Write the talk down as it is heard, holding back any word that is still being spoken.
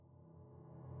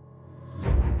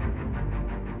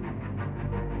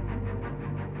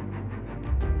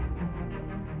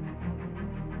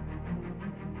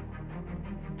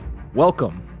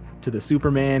Welcome to the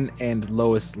Superman and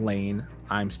Lois Lane.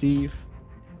 I'm Steve.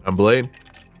 I'm Blaine.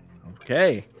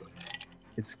 Okay.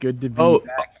 It's good to be Oh,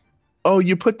 back. oh,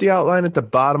 you put the outline at the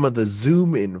bottom of the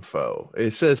Zoom info.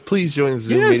 It says, please join the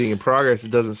Zoom meeting in Yes. progress.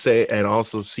 It doesn't say, and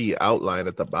also see outline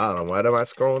at the bottom. Why am I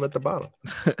scrolling at the bottom?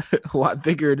 Well, I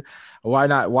figured, why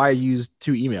not? Why use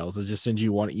two emails? I'll just send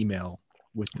you one email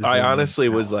with the I Zoom honestly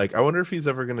was outline. like, I wonder if he's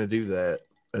ever going to do that.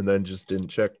 And then just didn't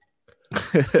check.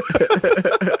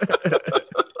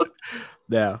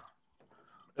 Yeah.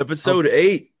 Episode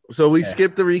 8. So we Yeah.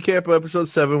 skipped the recap of episode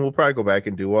 7. We'll probably go back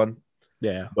and do one.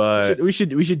 Yeah. But we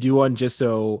should do one just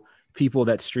so people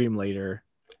that stream later,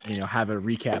 have a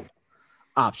recap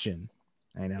option.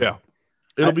 I know. yeah,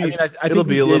 it'll be I it'll think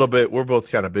be a little bit. We're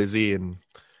both kind of busy and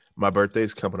my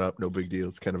birthday's coming up. No big deal.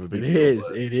 It's kind of a big deal.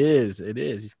 It is.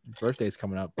 His birthday's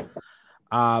coming up.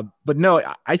 But no,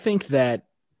 I think that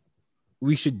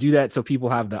we should do that so people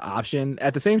have the option.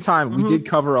 At the same time, we did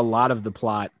cover a lot of the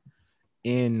plot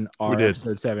in our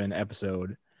episode 7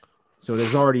 episode. So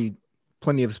there's already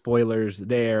plenty of spoilers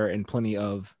there and plenty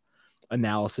of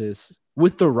analysis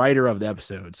with the writer of the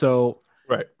episode. So,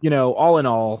 right. All in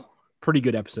all, pretty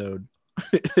good episode.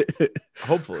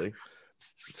 Hopefully.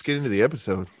 Let's get into the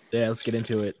episode. Yeah, let's get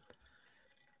into it.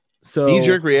 So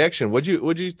knee-jerk reaction. What'd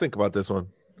you think about this one?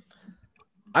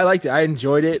 I liked it. I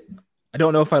enjoyed it. I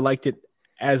don't know if I liked it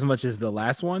as much as the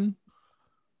last one,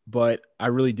 but I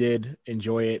really did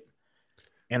enjoy it.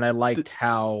 And I liked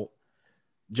how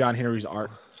John Henry's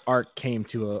arc came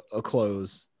to a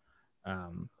close. How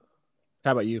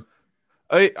about you?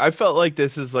 I felt like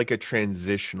this is like a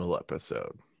transitional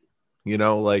episode.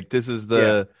 Like this is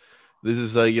like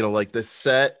the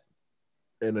set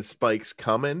and the spike's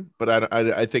coming, but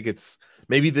I think it's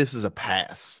maybe this is a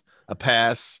pass.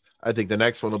 I think the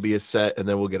next one will be a set, and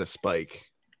then we'll get a spike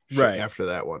right after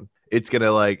that one. It's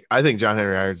gonna I think John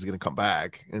Henry Irons is gonna come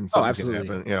back, and something's gonna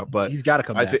happen. But he's got to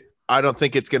come back. I don't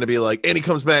think it's gonna be like, and he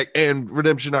comes back and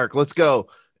redemption arc. Let's go.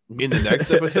 In the next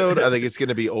episode, I think it's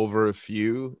gonna be over a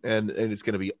few, and it's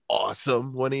gonna be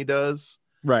awesome when he does.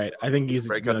 Right. So I think he's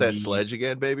break out that sledge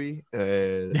again, baby.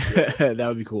 And that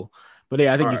would be cool. But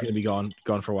yeah, I think he's gonna be gone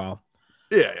for a while.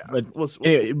 Yeah. But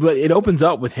it opens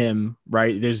up with him,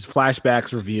 right? There's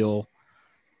flashbacks reveal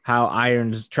how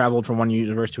Irons traveled from one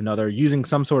universe to another using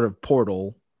some sort of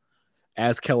portal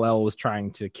as Kal-El was trying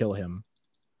to kill him.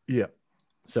 Yeah.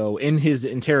 So in his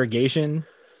interrogation,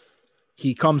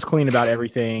 he comes clean about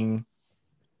everything.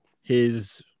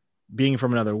 His being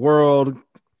from another world,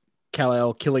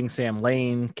 Kal-El killing Sam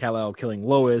Lane, Kal-El killing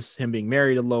Lois, him being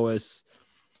married to Lois.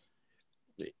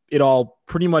 It all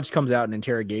pretty much comes out in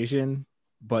interrogation,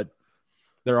 but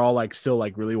they're all still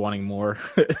really wanting more.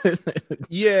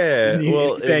 Yeah.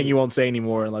 Well, saying he won't say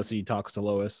anymore unless he talks to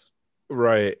Lois.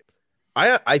 Right.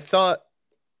 I thought,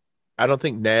 I don't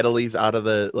think Natalie's out of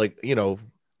the,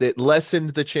 it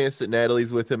lessened the chance that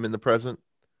Natalie's with him in the present.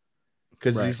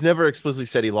 Because he's never explicitly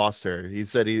said he lost her. He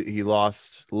said he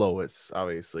lost Lois,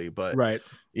 obviously. But,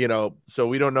 so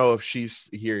we don't know if she's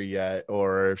here yet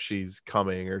or if she's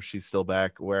coming or if she's still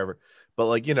back, wherever.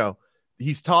 But,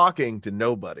 he's talking to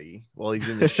nobody while he's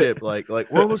in the ship. Like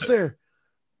we're almost there.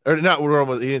 Or not, we're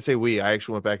almost, he didn't say we. I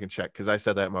actually went back and checked because I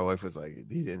said that. My wife was like,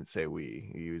 he didn't say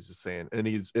we. He was just saying, and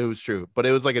it was true. But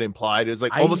it was an implied. It was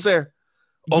almost there.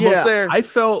 Almost there. I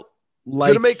felt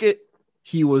like gonna make it.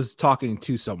 He was talking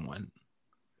to someone.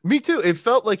 Me too. It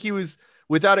felt like he was,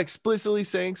 without explicitly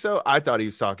saying so. I thought he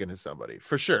was talking to somebody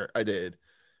for sure. I did.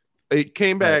 It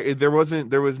came back. Right. There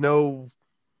was no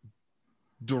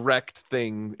direct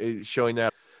thing showing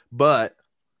that, but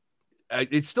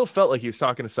it still felt like he was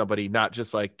talking to somebody, not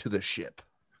just to the ship.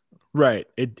 Right.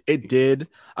 It did.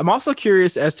 I'm also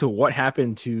curious as to what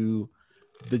happened to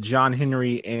the John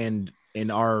Henry and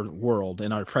in our world,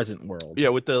 in our present world. Yeah,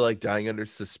 with the dying under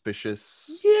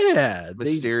suspicious,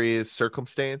 mysterious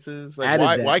circumstances.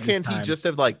 Why can't he just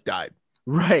have died?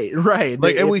 Right.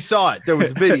 And we saw it. There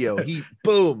was video. He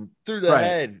boom through the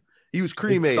head. He was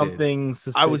cremated. Something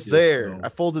suspicious. I was there. I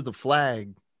folded the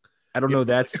flag. I don't know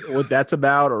that's what that's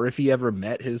about, or if he ever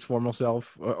met his former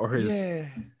self or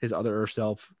his other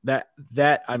self. That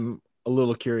I'm a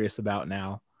little curious about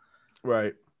now.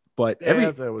 Right. But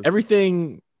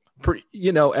everything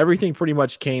pretty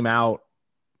much came out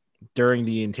during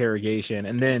the interrogation.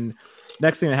 And then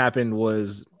next thing that happened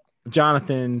was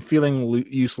Jonathan, feeling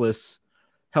useless,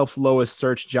 helps Lois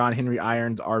search John Henry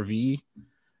Irons' RV.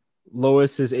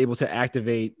 Lois is able to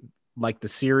activate the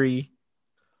Siri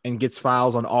and gets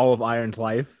files on all of Irons'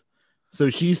 life. So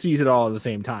she sees it all at the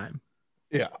same time.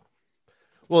 Yeah.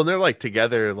 Well, and they're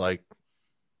together,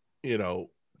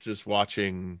 just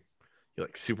watching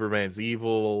Superman's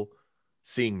Evil.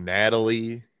 seeing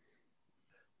Natalie,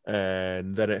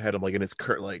 and then it had him like in his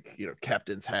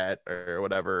captain's hat or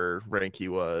whatever rank he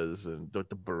was, and the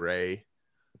beret.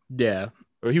 Yeah.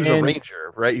 Or he was a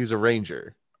ranger, right? He was a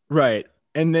ranger. Right.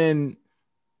 And then,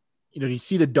 you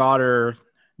see the daughter,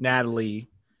 Natalie,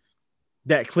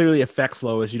 that clearly affects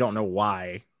Lois. You don't know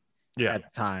why at the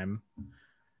time.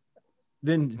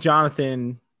 Then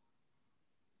Jonathan,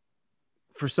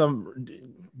 for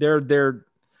they're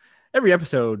every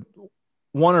episode,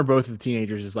 one or both of the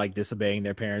teenagers is like disobeying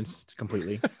their parents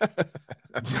completely.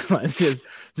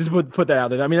 just put that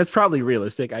out there. I mean, that's probably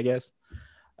realistic, I guess.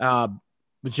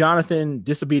 But Jonathan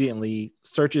disobediently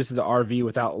searches the RV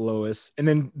without Lois, and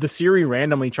then the Siri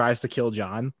randomly tries to kill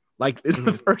John. Like, it's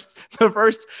the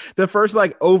first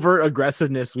like overt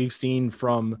aggressiveness we've seen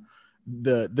from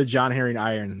the John Henry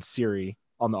Irons Siri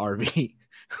on the RV.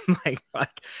 like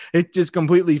it just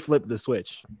completely flipped the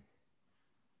switch.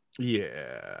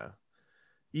 Yeah,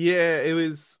 it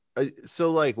was.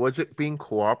 So, like, was it being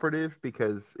cooperative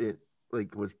because it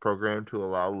like was programmed to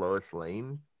allow Lois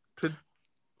Lane to?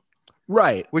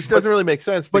 Right. Which doesn't really make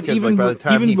sense because even, like by the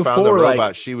time he found the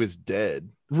robot, she was dead.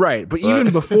 Right. But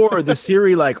even before, the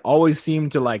Siri like always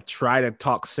seemed to like try to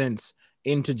talk sense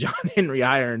into John Henry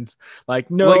Irons.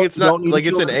 Like, no, like it's not like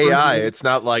it's an AI. It's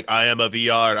not like I am a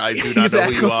VR. I do not know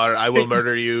who you are. I will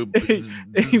murder you.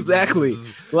 Exactly.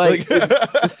 Like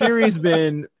the Siri's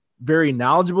been very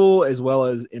knowledgeable as well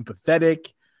as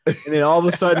empathetic. And then all of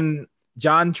a sudden,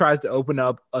 John tries to open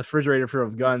up a refrigerator full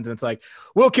of guns, and it's like,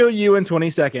 we'll kill you in 20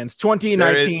 seconds.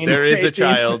 2019. There is a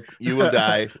child. You will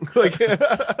die. Like,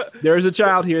 there's a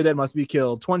child here that must be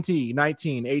killed. 20,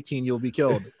 19, 18, you'll be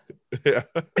killed. Yeah.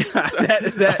 I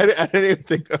didn't even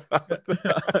think about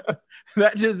that.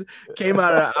 That just came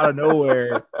out of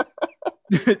nowhere.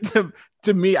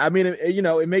 to me, I mean,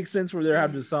 it makes sense for there to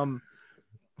have some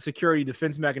security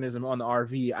defense mechanism on the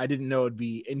RV. I didn't know it'd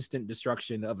be instant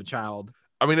destruction of a child.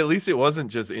 I mean, at least it wasn't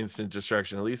just instant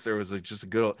destruction. At least there was just a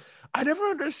good old... I never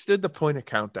understood the point of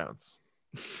countdowns.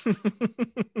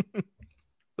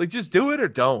 Like, just do it or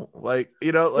don't. Like,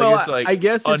 it's like, I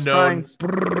guess it's unknown.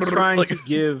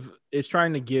 It's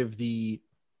trying to give the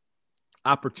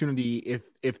opportunity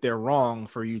if they're wrong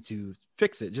for you to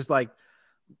fix it. Just like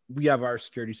we have our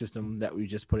security system that we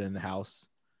just put in the house.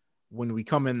 When we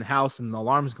come in the house and the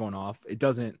alarm's going off, it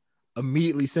doesn't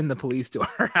immediately send the police to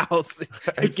our house.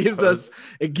 It gives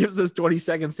us 20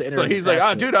 seconds to enter. So he's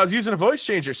like, dude, I was using a voice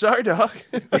changer. Sorry, dog.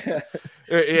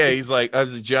 Yeah, he's like, I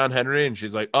was John Henry, and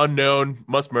she's like, unknown,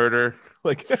 must murder.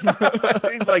 Like, he's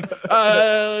like,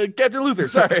 Captain Luther.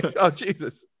 Sorry. Oh,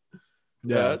 Jesus.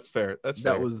 Yeah, that's fair.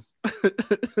 That was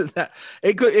that.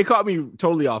 It caught me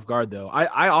totally off guard, though.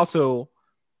 I also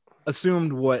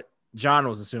assumed what John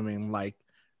was assuming, like,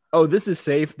 oh, this is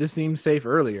safe. This seemed safe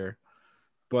earlier,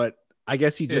 but I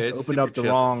guess he just opened up the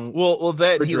wrong. Well,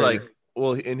 that he like,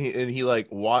 he like,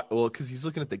 what? Well, because he's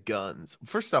looking at the guns.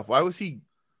 First off, why was he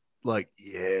like,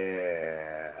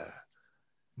 yeah?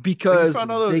 Because he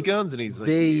found all those guns, and he's like,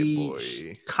 they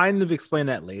boy. Kind of explain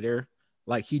that later.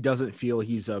 Like, he doesn't feel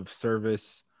he's of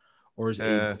service or is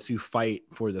able to fight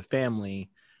for the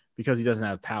family because he doesn't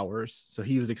have powers. So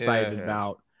he was excited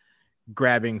about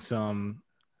grabbing some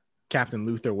Captain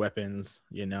Luther weapons,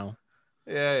 Yeah,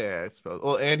 I suppose.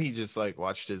 Well, and he just like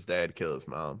watched his dad kill his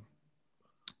mom.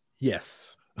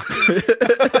 Yes.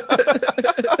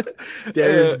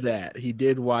 There's that. He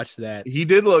did watch that. He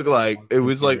did look like it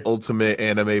was like ultimate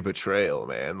anime betrayal,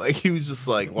 man. Like, he was just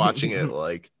like watching it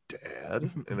like, dad,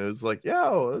 and it was like,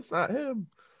 yo, that's not him.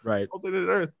 Right. Alternate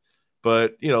Earth.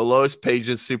 But Lois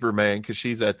Page's Superman, because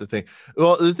she's at the thing.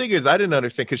 Well, the thing is, I didn't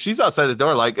understand, because she's outside the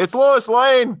door like, it's Lois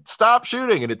Lane, stop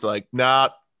shooting. And it's like, nah,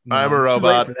 I'm a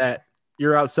robot. For that.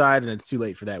 You're outside and it's too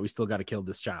late for that. We still got to kill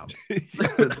this child.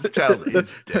 This child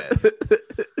is dead.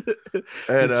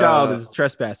 This child is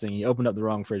trespassing. He opened up the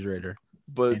wrong refrigerator.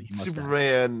 But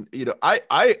Superman,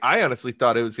 I honestly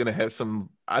thought it was going to have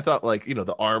some, I thought like,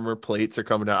 the armor plates are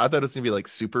coming out. I thought it was going to be like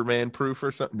Superman proof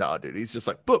or something. No, dude, he's just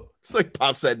like, boop. It's like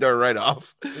pops that door right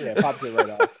off. Yeah, pops it right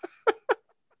off.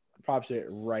 Pops it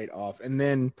right off. And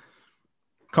then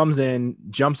comes in,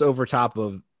 jumps over top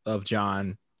of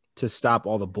John to stop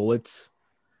all the bullets.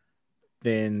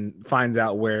 Then finds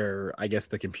out where, I guess,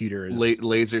 the computer is.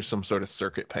 Laser some sort of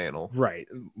circuit panel. Right.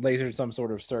 Laser some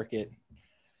sort of circuit.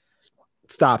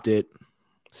 Stopped it.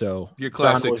 So your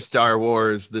classic Star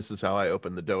Wars, this is how I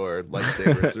open the door,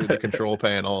 lightsaber through the control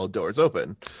panel, doors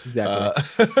open.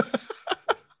 Exactly.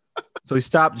 So he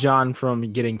stopped John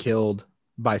from getting killed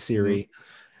by Siri.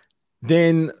 Mm-hmm.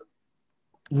 Then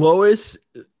Lois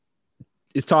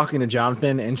is talking to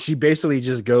Jonathan, and she basically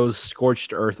just goes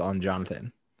scorched earth on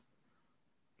Jonathan.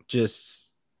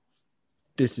 just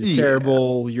this is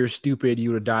terrible. You're stupid. You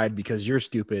would have died because you're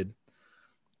stupid.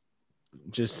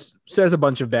 Just says a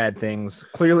bunch of bad things.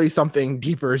 Clearly something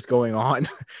deeper is going on.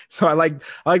 So I like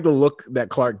the look that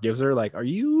Clark gives her. Like, are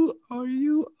you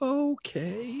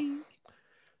okay?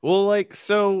 Well, like,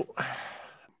 so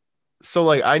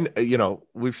like,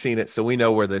 we've seen it, so we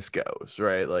know where this goes,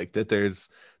 right? Like that there's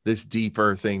this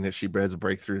deeper thing that she has a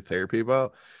breakthrough therapy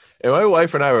about. And my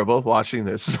wife and I were both watching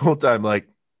this the whole time, like,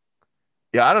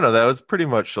 yeah, I don't know. That was pretty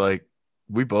much like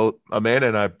Amanda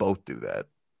and I both do that.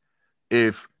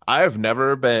 If I have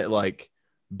never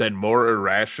been more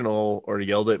irrational or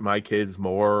yelled at my kids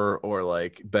more or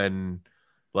like been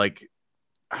like,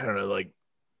 I don't know, like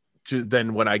just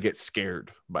then when I get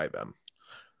scared by them.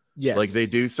 Yes. Like they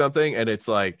do something and it's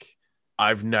like,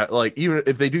 I've not like, even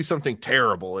if they do something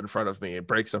terrible in front of me and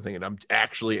break something and I'm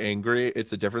actually angry,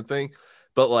 it's a different thing.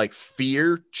 But like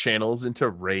fear channels into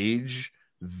rage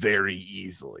very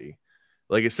easily.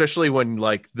 Like, especially when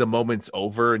like the moment's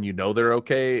over and you know they're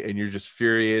okay and you're just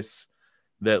furious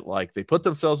that like they put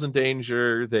themselves in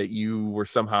danger, that you were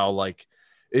somehow like,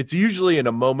 it's usually in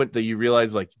a moment that you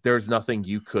realize like there's nothing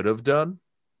you could have done.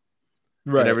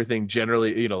 Right. And everything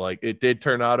generally, like it did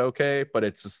turn out okay, but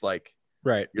it's just like,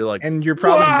 right. You're like, and you're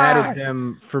probably mad at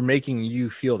them for making you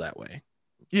feel that way.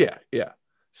 Yeah. Yeah.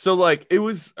 So like, it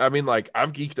was, I mean, like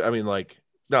I've geeked. I mean, like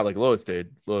not like Lois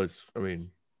did. Lois, I mean,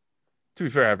 to be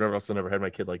fair, I've also never had my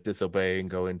kid like disobey and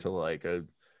go into like a,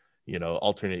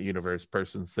 alternate universe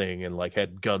person's thing and like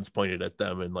had guns pointed at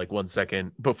them in like 1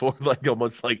 second before like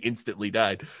almost like instantly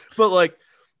died. But like,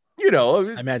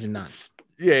 I imagine not.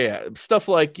 Yeah. Stuff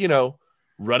like,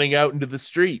 running out into the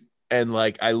street and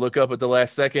like I look up at the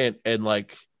last second and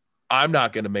like I'm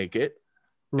not going to make it.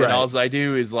 Right. And all I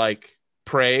do is like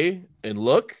pray and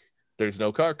look, there's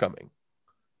no car coming.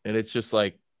 And it's just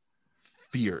like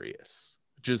furious.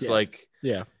 Just like,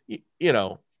 yeah, it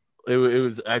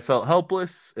was, I felt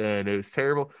helpless and it was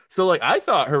terrible. So like, I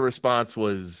thought her response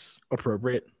was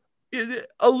appropriate,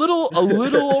 a little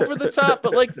over the top,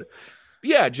 but like,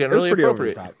 yeah, generally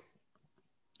appropriate.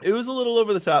 It was a little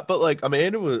over the top, but like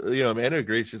Amanda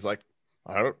agreed. She's like,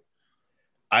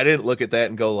 I didn't look at that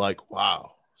and go like,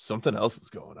 wow, something else is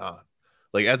going on.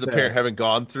 Like as a parent having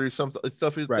gone through some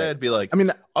stuff with dad, be like, I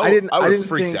mean, I didn't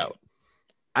freaked out.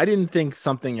 I didn't think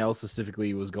something else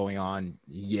specifically was going on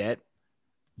yet,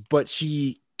 but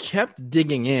she kept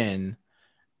digging in.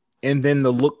 And then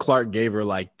the look Clark gave her,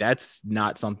 like, that's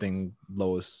not something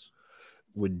Lois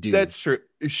would do. That's true.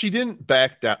 She didn't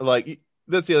back down. Like,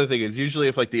 that's the other thing is usually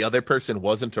if like the other person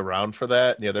wasn't around for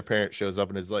that and the other parent shows up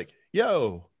and is like,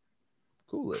 yo,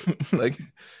 cool it. Like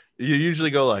you usually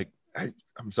go like, hey,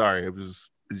 I'm sorry. It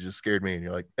just scared me. And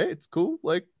you're like, hey, it's cool.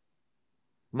 Like,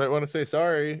 you might want to say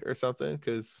sorry or something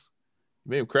because you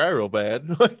made him cry real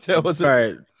bad. Like that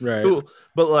wasn't right. Cool.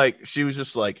 But like she was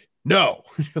just like, no.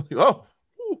 Like, oh.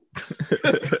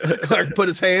 Clark put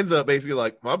his hands up, basically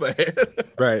like, my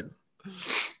bad. Right.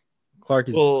 Clark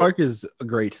is a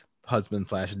great husband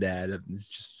 / dad. It's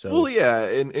just so well, yeah,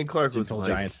 and Clark was like,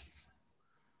 giant.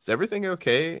 Is everything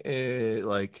okay? And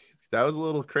like that was a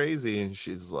little crazy. And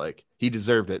she's like, he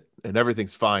deserved it and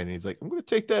everything's fine. And he's like, I'm gonna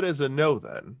take that as a no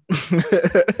then.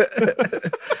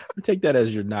 Take that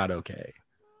as you're not okay.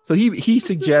 So he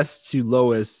suggests to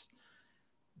Lois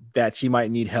that she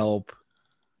might need help,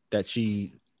 that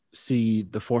she see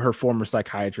her former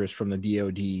psychiatrist from the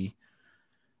DOD.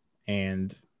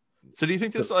 And so do you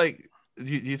think this like do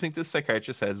you think this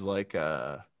psychiatrist has like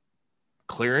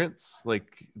clearance,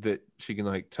 like that she can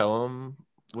like tell him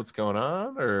what's going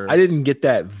on? Or I didn't get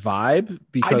that vibe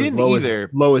because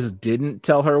Lois didn't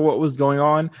tell her what was going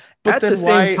on. But at the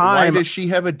same time, why does she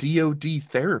have a DOD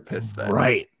therapist then?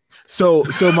 Right. So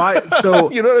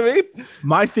you know what I mean?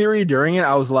 My theory during it,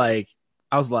 I was like,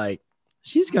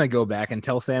 she's gonna go back and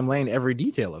tell Sam Lane every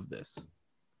detail of this.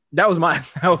 That was my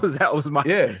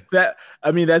yeah. That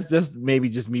I mean, that's just maybe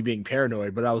just me being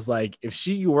paranoid, but I was like, if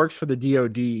she works for the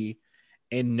DOD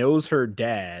and knows her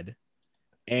dad,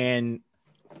 and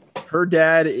her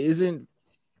dad isn't,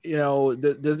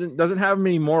 doesn't have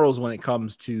many morals when it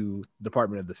comes to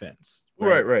Department of Defense.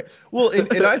 Right. Well, and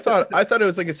I thought it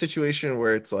was like a situation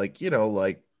where it's like,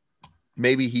 like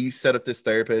maybe he set up this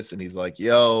therapist and he's like,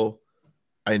 yo,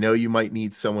 I know you might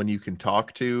need someone you can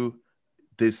talk to.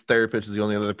 This therapist is the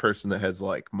only other person that has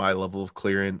like my level of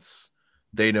clearance.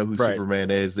 They know who Superman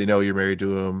is. They know you're married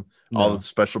to him. All the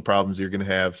special problems you're going to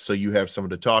have. So you have someone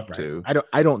to talk to.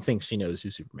 I don't think she knows who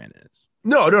Superman is.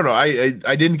 No.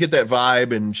 I didn't get that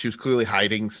vibe. And she was clearly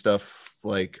hiding stuff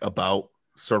like about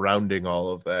surrounding all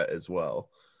of that as well.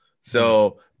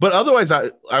 So, but otherwise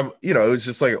I'm, it was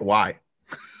just like, why?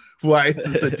 Why is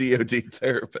this a DOD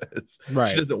therapist? Right.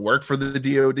 She doesn't work for the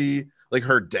DOD. Like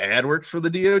her dad works for the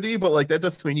DOD, but like that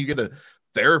doesn't mean you get a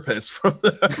therapist from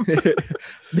them.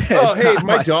 Oh, hey,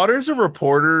 my daughter's a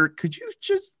reporter. Could you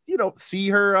just, see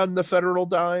her on the federal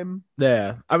dime?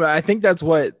 Yeah. I mean, I think that's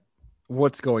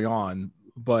what's going on.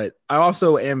 But I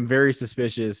also am very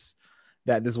suspicious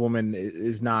that this woman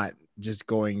is not just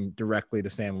going directly to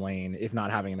Sam Lane, if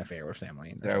not having an affair with Sam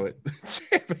Lane. Having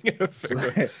an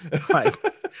affair.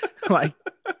 like,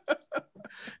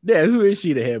 yeah, who is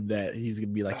she to him that he's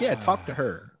gonna be like, yeah, talk to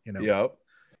her, Yep.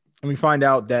 And we find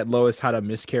out that Lois had a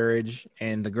miscarriage,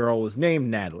 and the girl was named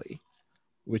Natalie,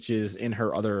 which is in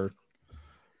her other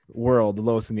world, the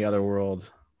Lois in the other world.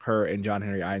 Her and John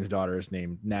Henry Irons' daughter is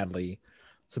named Natalie,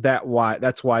 so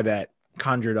that's why that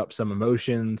conjured up some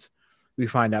emotions. We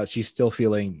find out she's still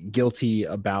feeling guilty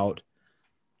about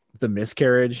the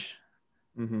miscarriage.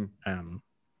 Mm-hmm.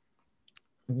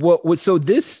 So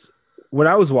this, when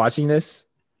I was watching this,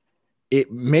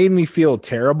 it made me feel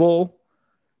terrible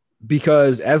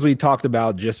because, as we talked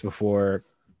about just before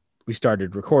we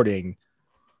started recording,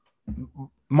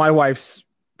 my wife's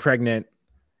pregnant,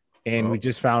 and we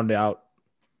just found out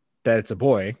that it's a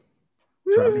boy.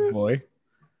 It's a boy.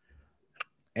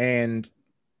 And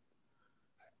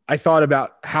I thought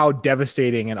about how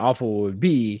devastating and awful it would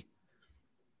be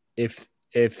if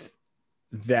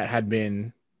that had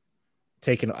been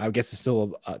taken. I guess it's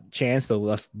still a chance, though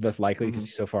less likely because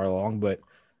he's so far along. But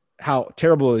how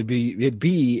terrible it'd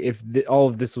be if all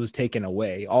of this was taken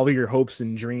away, all of your hopes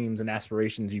and dreams and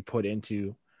aspirations you put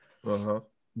into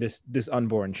this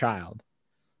unborn child.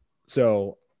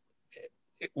 So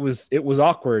it was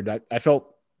awkward. I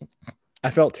felt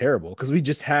terrible because we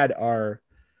just had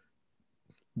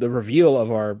the reveal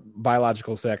of our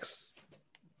biological sex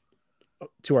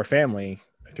to our family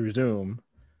through Zoom.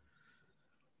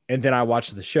 And then I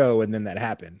watched the show, and then that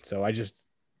happened. So I just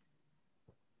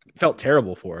felt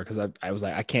terrible for her because I was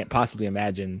like, I can't possibly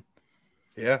imagine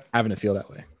having to feel that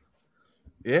way.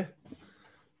 Yeah.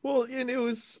 Well, and it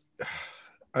was,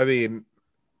 I mean,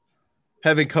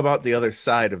 having come out the other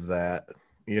side of that,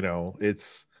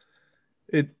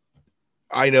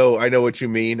 I know what you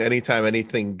mean. Anytime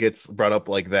anything gets brought up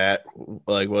like that,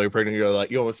 like while you're pregnant, you're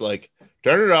like, you almost like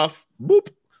turn it off, boop,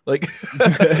 like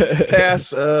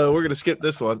pass. We're gonna skip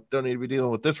this one. Don't need to be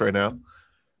dealing with this right now.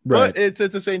 Right. But it's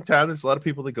at the same time, there's a lot of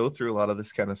people that go through a lot of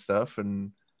this kind of stuff,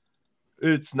 and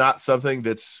it's not something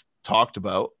that's talked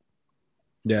about.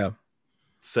 Yeah.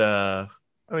 It's I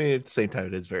mean, at the same time,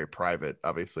 it is very private.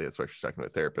 Obviously, especially talking to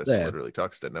a therapist who literally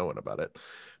talks to no one about it.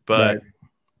 But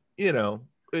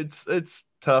it's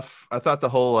tough. I thought the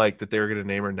whole like that they were gonna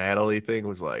name her Natalie thing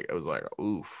was like, I was like,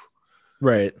 oof.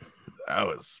 Right. That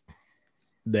was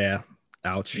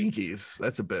ouch. Jinkies.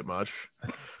 That's a bit much.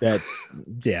 That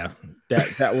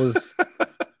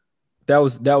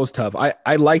was tough.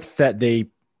 I liked that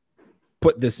they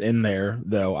put this in there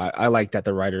though. I like that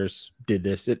the writers did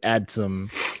this. It adds some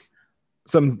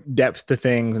depth to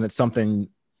things, and it's something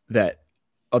that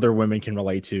other women can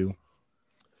relate to.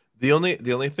 The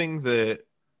only thing that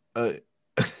and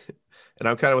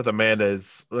I'm kind of with Amanda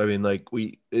is, I mean, like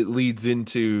it leads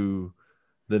into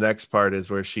the next part is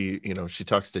where she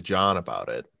talks to John about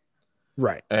it.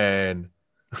 Right. And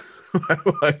my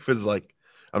wife was like,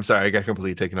 I'm sorry, I got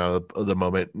completely taken out of the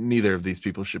moment. Neither of these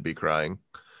people should be crying.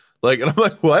 Like, and I'm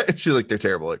like, what? And she's like, they're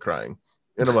terrible at crying.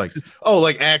 And I'm like, oh,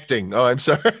 like acting. Oh, I'm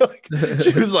sorry. Like,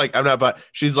 she was like, I'm not, but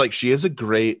she's like, she has a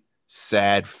great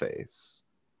sad face.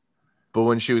 But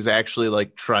when she was actually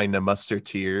like trying to muster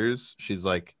tears, she's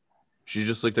like, she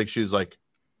just looked like she was like,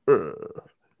 ugh.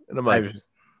 And I'm like,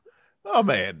 oh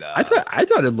man, I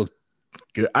thought it looked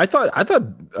good. I thought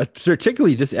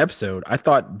particularly this episode, I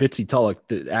thought Bitsy Tulloch,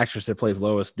 the actress that plays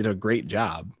Lois, did a great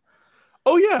job.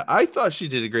 Oh yeah, I thought she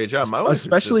did a great job. My wife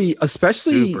especially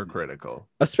super critical,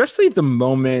 especially the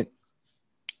moment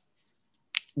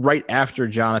right after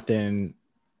Jonathan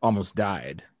almost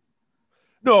died.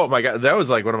 No, oh my God, that was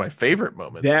like one of my favorite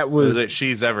moments that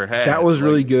she's ever had. That was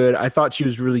really good. I thought she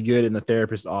was really good in the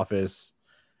therapist's office.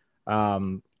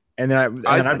 And then I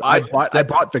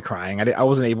bought the crying. I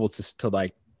wasn't able to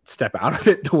like step out of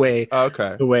it the way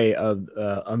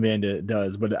Amanda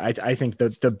does. But I think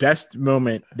the best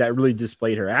moment that really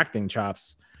displayed her acting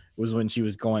chops was when she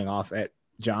was going off at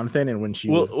Jonathan, and when she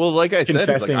like I said,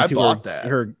 it's like, I bought that,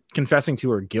 her confessing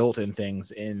to her guilt and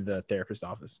things in the therapist's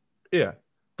office. Yeah.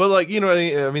 But like, you know what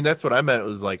I mean? That's what I meant. It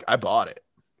was like, I bought it.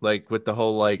 Like with the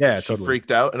whole, like, she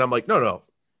freaked out, and I'm like, no,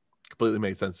 completely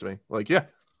made sense to me. Like, yeah.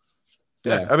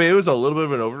 I mean, it was a little bit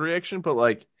of an overreaction, but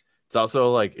like, it's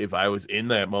also like, if I was in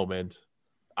that moment,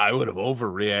 I would have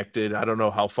overreacted. I don't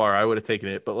know how far I would have taken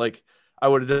it, but like, I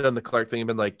would have done the Clark thing and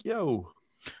been like, "Yo,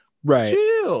 right,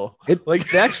 chill." It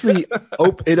like actually,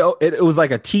 it was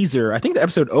like a teaser. I think the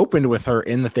episode opened with her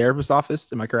in the therapist's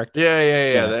office. Am I correct?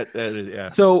 Yeah. That is, yeah.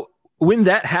 So when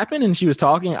that happened and she was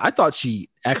talking, I thought she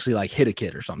actually like hit a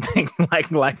kid or something.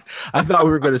 like I thought we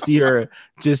were going to see her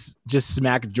just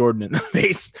smack Jordan in the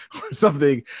face or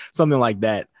something like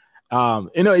that.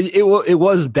 It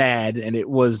was bad, and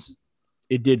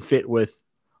it did fit with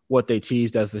what they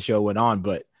teased as the show went on.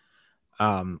 But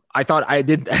I thought I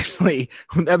did actually,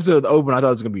 when the episode opened, I thought it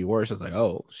was going to be worse. I was like,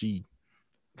 oh,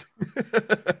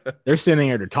 they're sending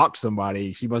her to talk to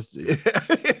somebody. She must.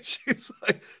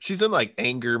 she's in like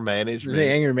anger management.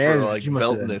 For like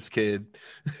belting this kid.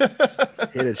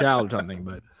 Hit a child or something,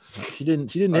 but she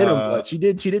didn't hit him. But she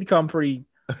did come pretty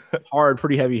hard,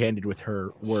 pretty heavy handed with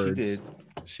her words.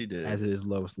 She did. As it is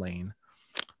Lois Lane.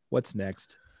 What's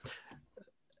next?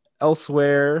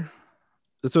 Elsewhere.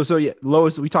 So yeah,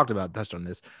 Lois. We touched on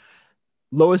this.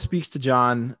 Lois speaks to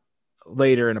John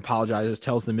later and apologizes,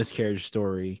 tells the miscarriage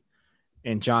story,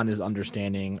 and John is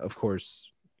understanding. Of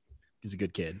course, he's a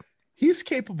good kid. He's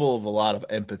capable of a lot of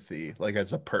empathy, like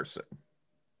as a person.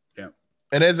 Yeah.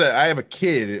 And I have a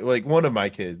kid, like one of my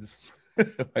kids,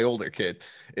 my older kid,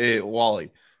 Wally.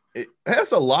 It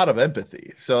has a lot of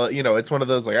empathy. So, it's one of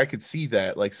those, like, I could see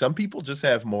that. Like, some people just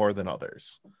have more than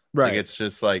others. Right. Like, it's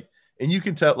just like, and you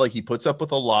can tell, like, he puts up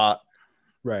with a lot.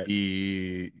 Right.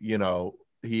 He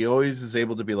always is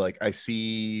able to be like, I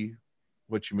see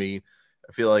what you mean.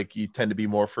 I feel like you tend to be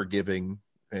more forgiving.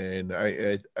 And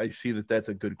I see that that's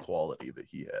a good quality that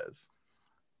he has.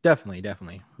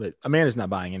 Definitely. But Amanda's not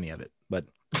buying any of it. But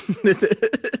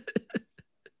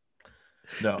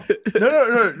no.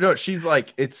 She's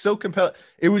like, it's so compelling.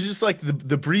 It was just like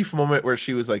the brief moment where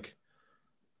she was like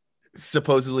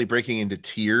supposedly breaking into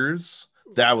tears.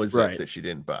 That was it that she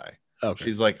didn't buy. Okay.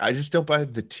 She's like, I just don't buy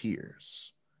the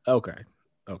tears. Okay.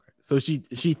 So she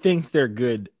thinks they're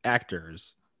good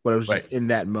actors, but it was just in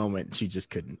that moment she just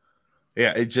couldn't.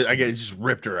 Yeah, it just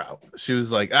ripped her out. She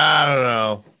was like, I don't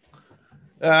know.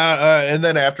 And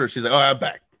then after she's like, oh, I'm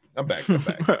back.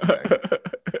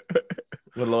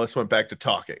 When Lois went back to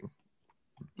talking.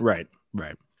 Right.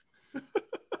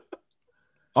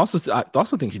 Also, I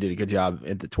also think she did a good job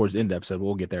towards the end of the episode.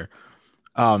 We'll get there.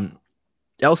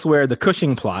 Elsewhere, the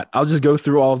Cushing plot. I'll just go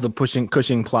through all of the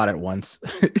Cushing plot at once.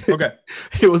 Okay.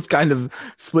 It was kind of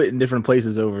split in different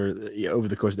places over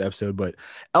the course of the episode, but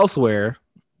elsewhere,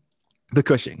 the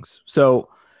Cushings. So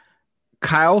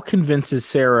Kyle convinces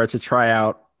Sarah to try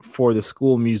out for the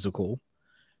school musical.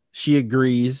 She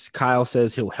agrees. Kyle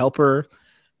says he'll help her.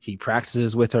 He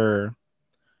practices with her.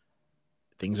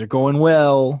 Things are going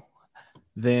well.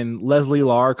 Then Leslie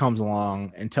Lar comes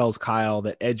along and tells Kyle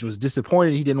that Edge was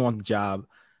disappointed he didn't want the job.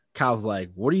 Kyle's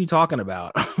like, what are you talking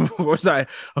about? Of course I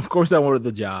wanted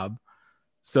the job.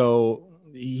 So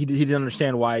he didn't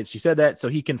understand why she said that. So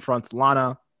he confronts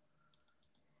Lana.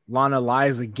 Lana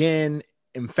lies again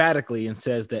emphatically and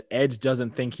says that Edge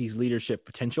doesn't think he's leadership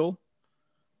potential,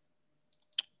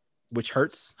 which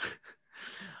hurts.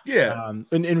 Yeah.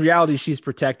 In reality, she's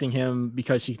protecting him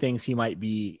because she thinks he might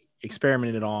be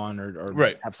experimented on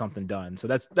or have something done. So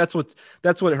that's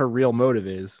what her real motive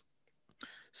is.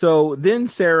 So then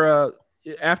Sarah,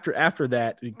 after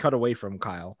that, we cut away from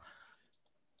Kyle.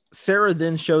 Sarah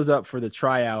then shows up for the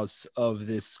tryouts of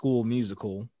this school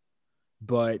musical,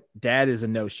 but Dad is a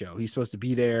no-show. He's supposed to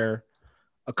be there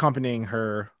accompanying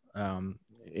her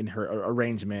in her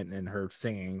arrangement and her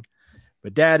singing,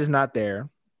 but Dad is not there.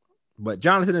 But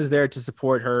Jonathan is there to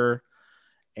support her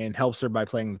and helps her by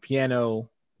playing the piano.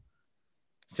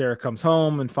 Sarah comes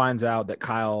home and finds out that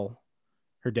Kyle,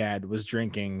 her dad, was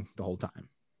drinking the whole time.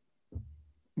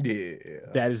 Yeah.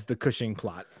 That is the Cushing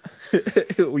plot.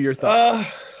 Your thoughts?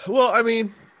 Well, I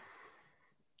mean,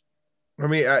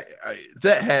 I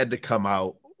that had to come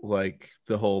out, like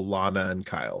the whole Lana and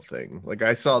Kyle thing. Like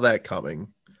I saw that coming.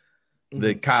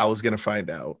 That Kyle was going to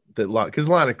find out that because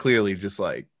Lana clearly just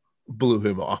like blew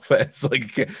him off. It's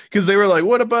like, because they were like,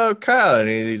 what about Kyle? And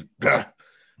he's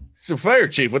so fire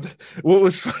chief. What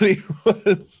was funny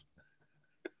was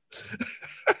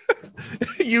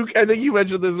I think you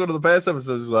mentioned this one of the past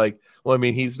episodes, like, well, I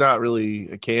mean, he's not really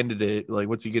a candidate. Like,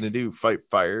 what's he gonna do? Fight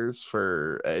fires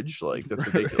for Edge? Like, that's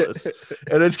ridiculous.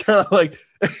 And it's kind of like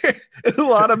a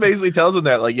lot of basically tells him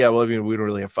that, like, yeah, well, I mean, we don't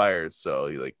really have fires, so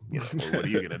you're like, well, what are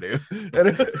you gonna do?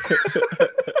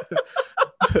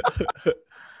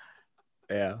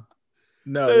 Yeah.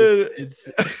 No, it's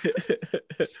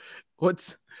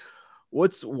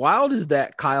what's wild is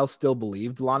that Kyle still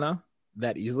believed Lana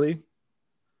that easily.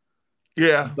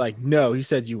 Yeah. He's like, no, he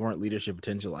said you weren't leadership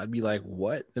potential. I'd be like,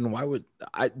 what? Then why would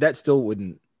I? That still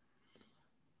wouldn't.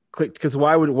 Because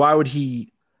why would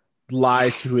he lie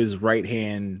to his right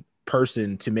hand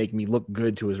person to make me look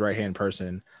good to his right hand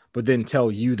person, but then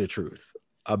tell you the truth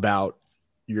about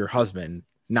your husband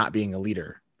not being a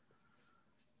leader?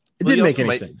 It didn't make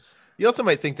any sense. You also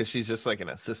might think that she's just like an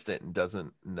assistant and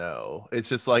doesn't know. It's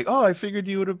just like, oh, I figured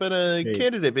you would have been a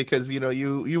candidate because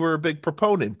you were a big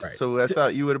proponent, right. So I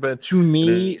thought you would have been. To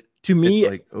me, it's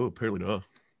like, oh, apparently not.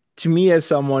 To me, as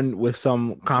someone with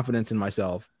some confidence in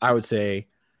myself, I would say,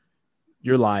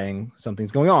 you're lying.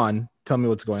 Something's going on. Tell me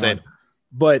what's going on.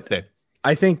 But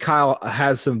I think Kyle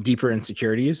has some deeper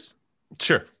insecurities.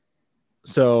 Sure.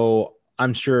 So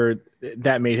I'm sure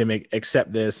that made him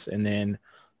accept this and then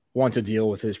want to deal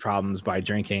with his problems by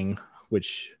drinking,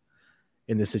 which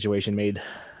in this situation made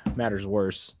matters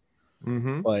worse.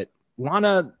 Mm-hmm. But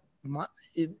Lana, we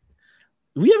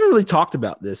haven't really talked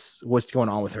about this, what's going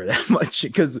on with her that much,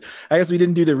 because I guess we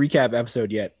didn't do the recap episode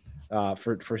yet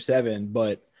for 7,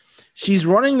 but she's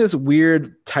running this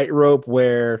weird tightrope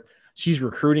where she's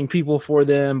recruiting people for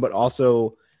them, but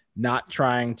also not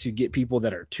trying to get people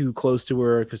that are too close to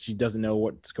her because she doesn't know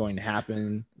what's going to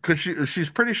happen. Because she's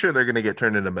pretty sure they're going to get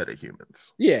turned into metahumans.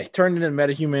 Yeah, turned into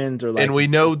metahumans, or like, and we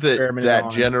know that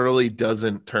generally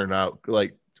doesn't turn out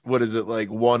like, what is it, like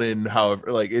 1 in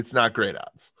however, like it's not great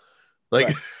odds.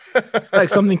 Like, right. Like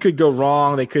something could go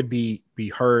wrong. They could be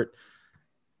hurt,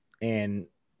 and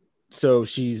so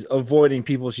she's avoiding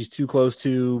people she's too close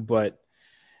to. But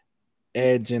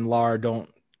Edge and Lar don't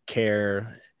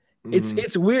care.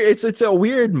 It's weird. It's a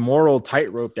weird moral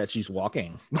tightrope that she's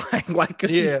walking. like cause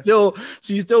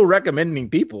she's still recommending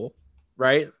people,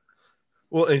 right?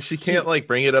 Well, and she can't like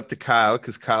bring it up to Kyle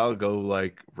because Kyle go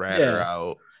like rat her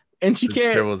out, and she can't.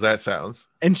 As terrible as that sounds.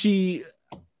 And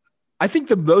I think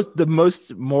the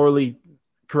most morally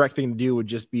correct thing to do would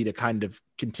just be to kind of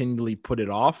continually put it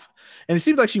off. And it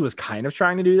seems like she was kind of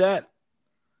trying to do that.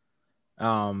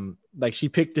 Like she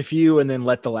picked a few and then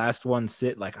let the last one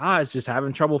sit, like, it's just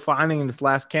having trouble finding this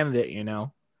last candidate, you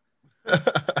know.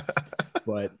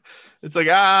 But it's like,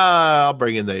 I'll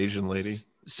bring in the Asian lady.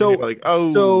 So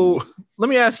let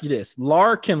me ask you this.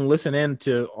 Lar can listen in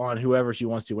on whoever she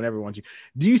wants to, whenever she wants to.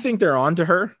 Do you think they're on to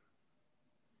her?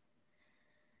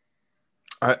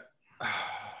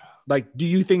 Do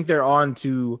you think they're on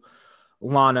to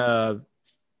Lana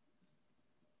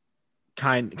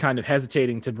kind of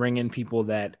hesitating to bring in people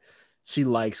that she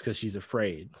likes because she's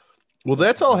afraid? Well,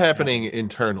 that's all happening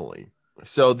internally.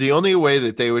 So the only way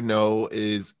that they would know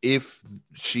is if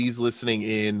she's listening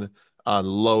in on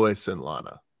Lois and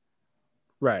Lana.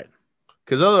 Right.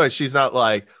 Because otherwise she's not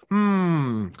like,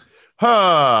 I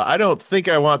don't think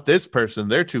I want this person.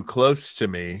 They're too close to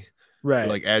me. Right.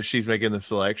 Like as she's making the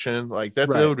selection, like that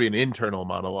would be an internal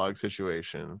monologue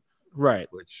situation. Right.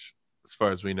 Which, as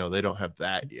far as we know, they don't have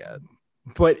that yet.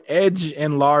 But Edge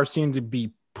and Lar seem to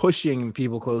be pushing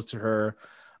people close to her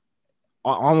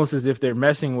almost as if they're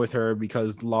messing with her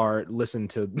because Lar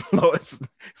listened to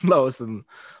Lois and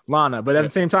Lana. But at the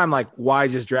same time, like, why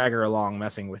just drag her along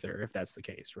messing with her if that's the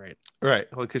case, right? Right.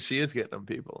 Well, because she is getting them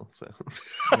people. So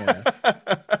yeah,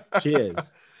 she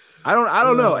is. I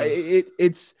don't know.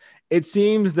 It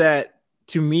seems that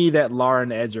to me that Lar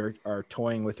and Edge are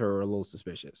toying with her a little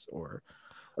suspicious, or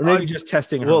maybe just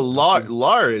testing her. Well,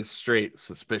 Lar is straight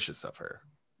suspicious of her.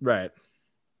 Right.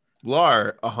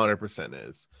 Lar 100%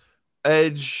 is.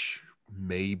 Edge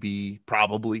maybe,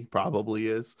 probably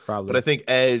is. But I think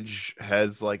Edge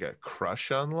has like a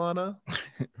crush on Lana.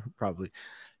 Probably.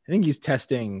 I think he's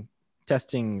testing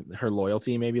her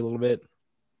loyalty maybe a little bit.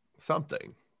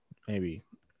 Something. Maybe.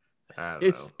 I don't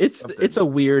know. It's a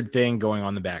weird thing going on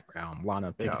in the background.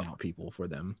 Lana picking out people for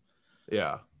them.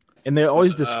 Yeah. And they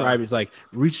always describe it as like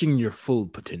reaching your full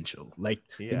potential. Like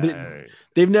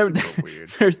they've never so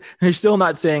weird. They're still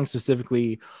not saying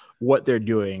specifically what they're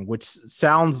doing, which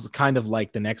sounds kind of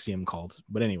like the NXIVM cult.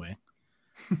 But anyway.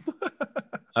 Is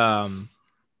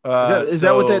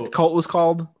that what that cult was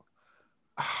called?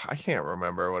 I can't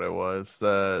remember what it was.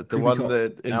 The one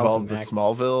that involved the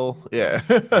Smallville. Yeah.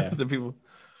 The people.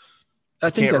 I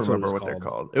think can't remember what they're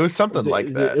called. It was something like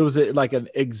that. It was like an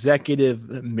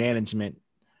executive management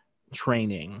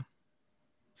training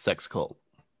sex cult.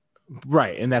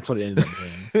 Right. And that's what it ended up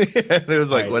being. And it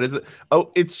was like, what is it?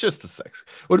 Oh, it's just a sex.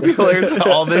 Would be hilarious if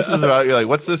all this is about. You're like,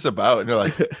 what's this about? And you're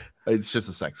like, it's just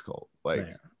a sex cult. Like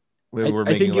we're making,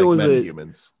 I think it was a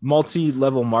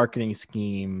multi-level marketing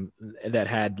scheme that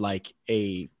had like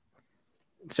a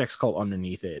sex cult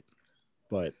underneath it.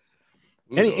 But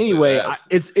anyway,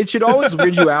 it should always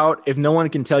weird you out if no one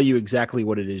can tell you exactly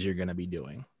what it is you're going to be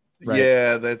doing. Right.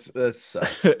 Yeah, that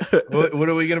sucks. What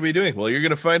are we going to be doing? Well, you're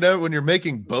going to find out when you're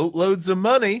making boatloads of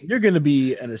money. You're going to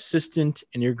be an assistant,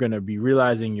 and you're going to be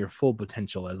realizing your full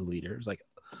potential as a leader. It's like,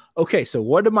 okay, so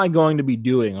what am I going to be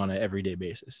doing on an everyday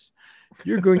basis?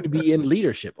 You're going to be in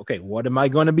leadership. Okay, what am I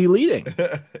going to be leading?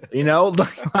 You know,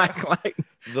 like the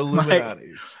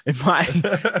Illuminatis.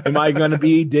 Am I going to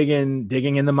be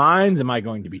digging in the mines? Am I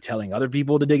going to be telling other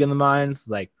people to dig in the mines?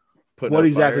 Like, what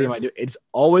exactly am I doing? It's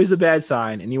always a bad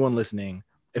sign. Anyone listening,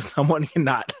 if someone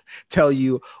cannot tell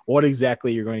you what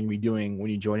exactly you're going to be doing when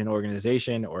you join an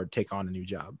organization or take on a new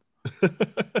job.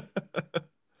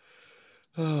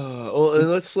 Well, and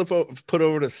let's put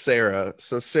over to Sarah.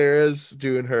 So Sarah's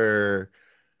doing her.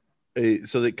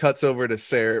 So it cuts over to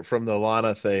Sarah from the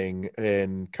Lana thing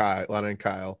and Lana and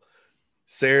Kyle.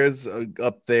 Sarah's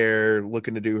up there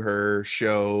looking to do her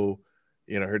show.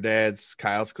 You know,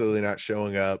 Kyle's clearly not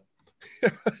showing up.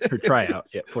 Her tryout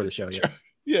for the show.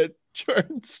 Yeah,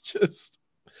 Jordan's just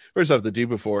first off, the dude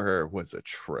before her was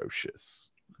atrocious.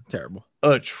 Terrible.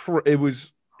 It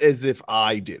was as if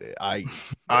I did it. I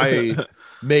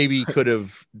maybe could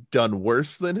have done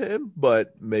worse than him,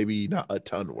 but maybe not a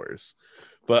ton worse.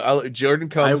 But Jordan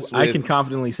comes I can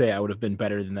confidently say I would have been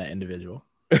better than that individual.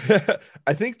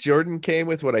 I think Jordan came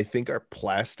with what I think are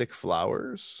plastic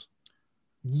flowers.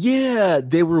 Yeah,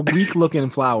 they were weak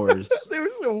looking flowers. They were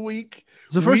so weak.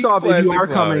 So first off, if you are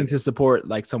coming to support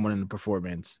like someone in the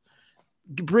performance,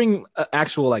 bring an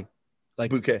actual like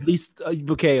bouquet. At least a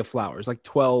bouquet of flowers, like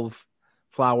 12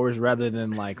 flowers rather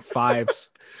than like 5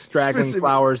 straggling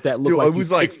flowers that look like it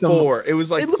was like 4. It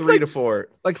was like 3 to 4.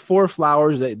 Like 4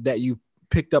 flowers that you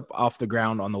picked up off the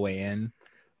ground on the way in.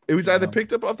 It was either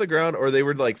picked up off the ground or they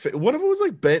were like one of them was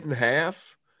like bent in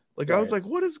half. Like right. I was like,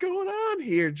 what is going on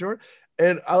here, Jordan?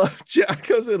 And Jack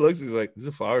comes in and looks, he's like, who's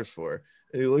the flowers for?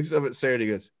 And he looks up at Sarah and he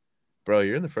goes, bro,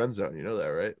 you're in the friend zone. You know that,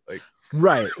 right? Like,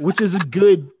 right. Which is a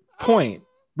good point,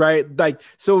 right? Like,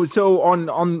 so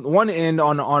on one end,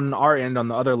 on our end, on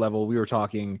the other level, we were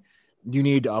talking, you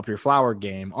need to up your flower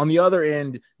game. On the other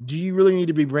end, do you really need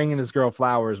to be bringing this girl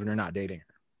flowers when you're not dating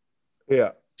her?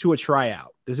 Yeah. To a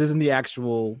tryout. This isn't the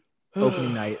actual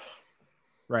opening night,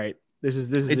 right? This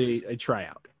is a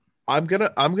tryout. I'm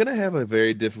gonna have a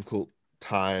very difficult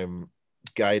time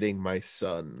guiding my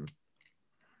sons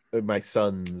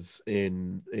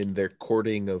in their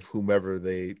courting of whomever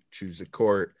they choose to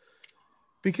court,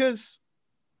 because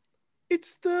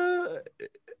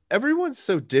everyone's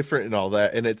so different and all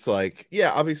that, and it's like,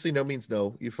 yeah, obviously no means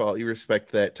no, you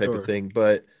respect that type of thing,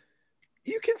 but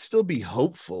you can still be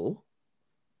hopeful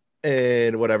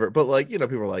and whatever. But like, you know,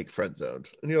 people are like friend zoned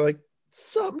and you're like,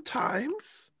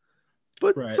 sometimes.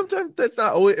 But sometimes that's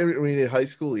not always. I mean, in high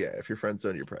school, yeah, if you're friend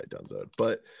zone, you're probably done zone.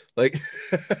 But like,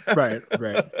 right.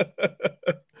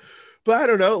 But I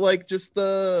don't know, like just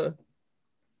you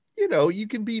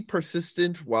can be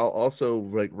persistent while also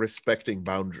like respecting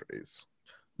boundaries.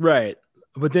 Right.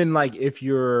 But then like if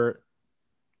you're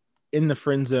in the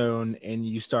friend zone and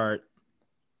you start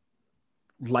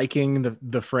liking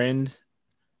the friend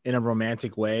in a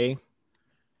romantic way,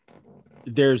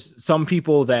 there's some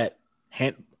people that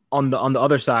on the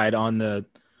other side, on the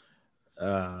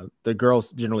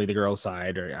girls, generally the girls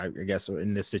side, or I guess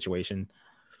in this situation,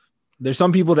 there's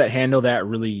some people that handle that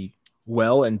really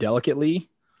well and delicately,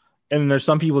 and there's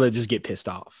some people that just get pissed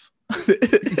off.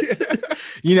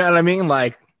 You know what I mean?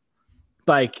 Like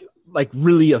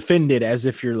really offended, as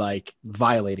if you're like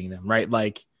violating them, right?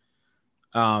 Like,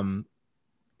 and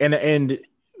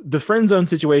the friend zone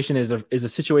situation is a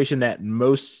situation that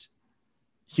most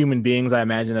human beings, I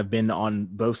imagine, have been on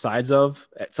both sides of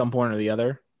at some point or the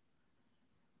other.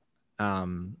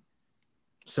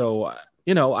 So,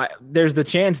 you know, there's the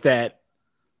chance that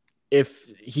if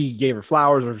he gave her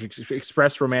flowers or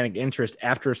expressed romantic interest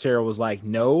after Sarah was like,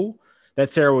 no,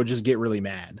 that Sarah would just get really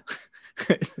mad.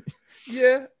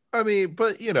 Yeah. I mean,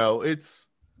 but you know, it's,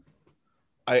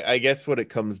 I guess what it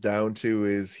comes down to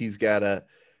is he's got to,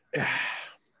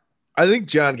 I think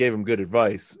John gave him good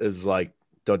advice. It was like,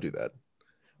 don't do that.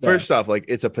 First off, like,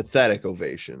 it's a pathetic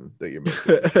ovation that you're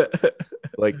making.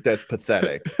 Like, that's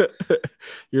pathetic.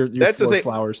 That's the thing.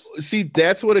 Flowers. See,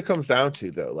 that's what it comes down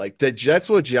to, though. Like, that's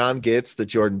what John gets that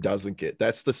Jordan doesn't get.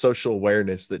 That's the social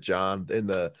awareness that John, in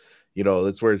the, you know,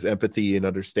 that's where his empathy and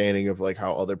understanding of like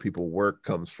how other people work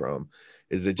comes from.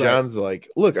 Is that John's like,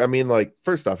 look, I mean, like,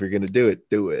 first off, you're gonna do it.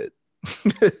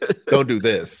 Don't do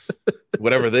this.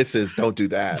 Whatever this is, don't do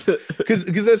that. Because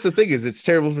that's the thing, is it's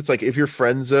terrible if it's like, if you're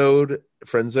friend zoned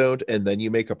and then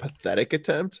you make a pathetic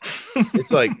attempt,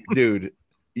 it's like, dude,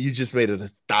 you just made it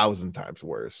 1,000 times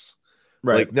worse.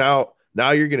 Right. Like now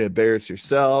you're gonna embarrass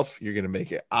yourself, you're gonna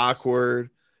make it awkward.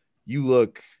 You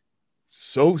look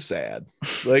so sad.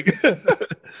 Like,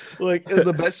 like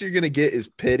the best you're gonna get is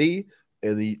pity,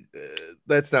 and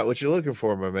that's not what you're looking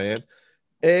for, my man.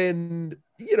 And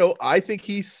I think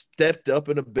he stepped up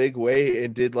in a big way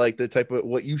and did like the type of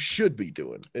what you should be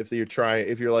doing if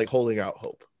you're like holding out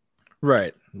hope.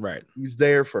 Right. He's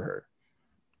there for her.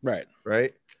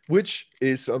 Right. Which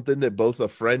is something that both a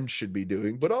friend should be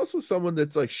doing, but also someone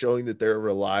that's like showing that they're a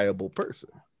reliable person.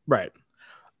 Right.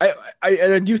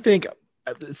 I do think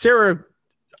Sarah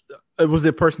was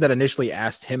the person that initially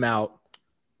asked him out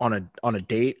on a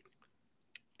date,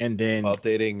 and then while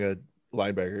dating a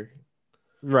linebacker.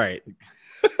 Right.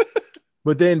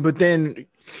 but then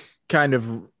kind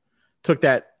of took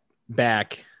that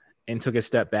back and took a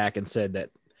step back and said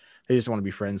that they just want to be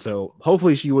friends. So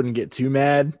hopefully she wouldn't get too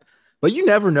mad, but you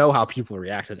never know how people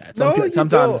react to that.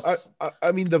 Sometimes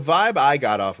I mean, the vibe I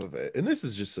got off of it, and this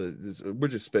is just we're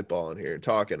just spitballing here and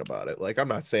talking about it. Like, I'm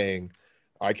not saying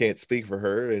I can't speak for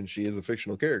her, and she is a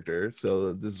fictional character.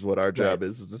 So this is what our job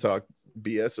is to talk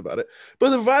BS about it. But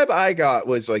the vibe I got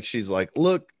was like, she's like,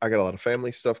 look, I got a lot of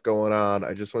family stuff going on.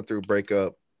 I just went through a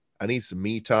breakup. I need some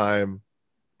me time.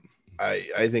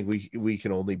 I think we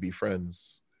can only be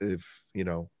friends if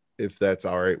that's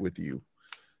all right with you,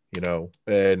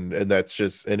 and that's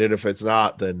just, and then if it's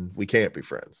not, then we can't be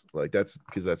friends. Like, that's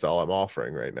because that's all I'm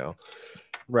offering right now.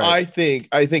 Right.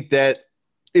 I think that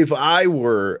if I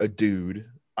were a dude,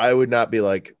 I would not be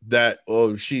like that.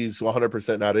 Oh, she's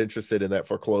 100% not interested, and that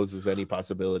forecloses any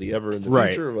possibility ever in the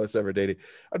future of us ever dating.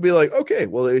 I'd be like, okay,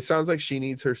 well, it sounds like she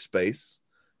needs her space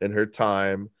and her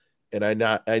time, and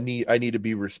I need to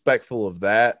be respectful of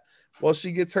that while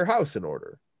she gets her house in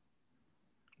order.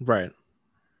 Right.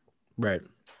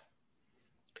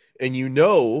 And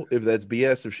if that's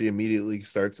BS, if she immediately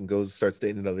starts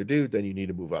dating another dude, then you need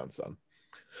to move on, son.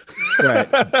 Right.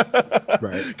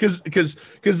 Because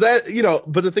that,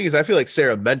 but the thing is, I feel like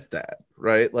Sarah meant that,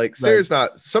 right? Like, Sarah's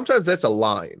not, sometimes that's a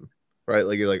line, right?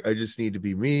 Like, you're like, I just need to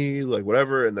be me, like,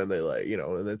 whatever. And then they like,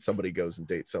 and then somebody goes and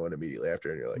dates someone immediately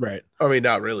after, and you're like, right. I mean,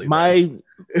 not really. My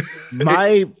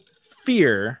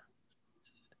fear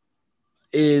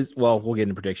is, well, we'll get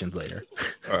into predictions later.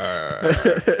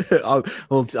 I'll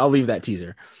leave that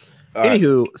teaser.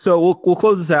 Anywho, so we'll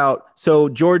close this out. So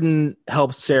Jordan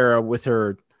helps Sarah with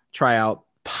her tryout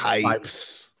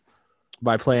pipes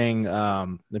by playing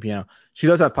the piano. She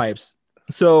does have pipes.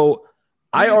 So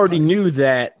I already knew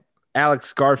that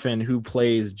Alex Garfin, who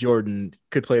plays Jordan,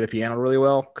 could play the piano really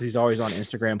well because he's always on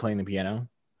Instagram playing the piano.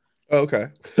 Okay.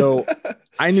 So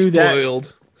I knew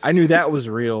that was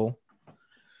real.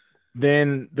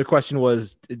 Then the question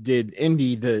was, did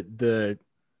Indy, the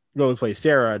girl who plays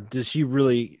Sarah, does she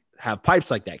really have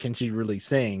pipes like that? Can she really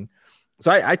sing?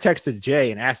 So I texted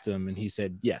Jay and asked him, and he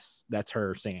said, yes, that's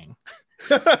her singing.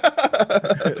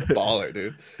 Baller,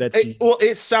 dude.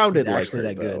 It sounded like her,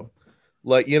 that good.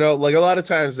 Like, like a lot of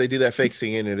times they do that fake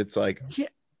singing, and it's like, yeah,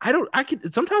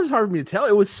 sometimes it's hard for me to tell.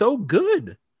 It was so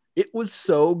good. It was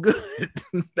so good.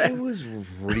 It was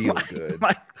real good.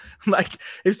 Like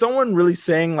if someone really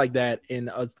sang like that in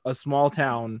a small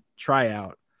town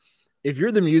tryout, if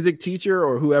you're the music teacher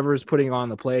or whoever's putting on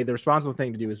the play, the responsible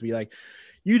thing to do is be like,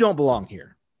 you don't belong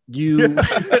here. You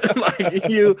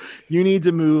you need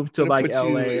to move to like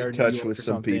LA or touch New York with or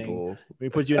some people. We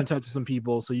put you in touch with some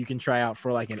people so you can try out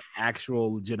for like an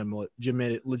actual legitimate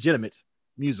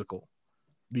musical,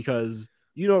 because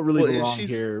you don't really belong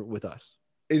here with us.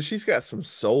 And she's got some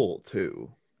soul too.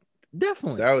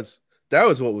 Definitely. That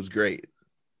was what was great.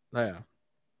 Yeah.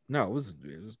 No,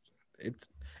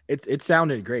 it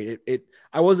sounded great.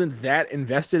 I wasn't that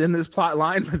invested in this plot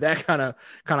line, but that kind of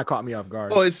caught me off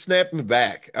guard. Oh, it snapped me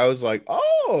back. I was like,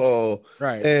 oh,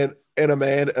 right. And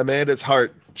Amanda's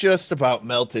heart just about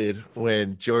melted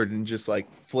when Jordan just like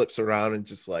flips around and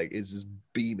just like is just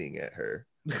beaming at her.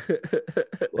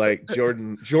 Like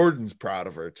Jordan's proud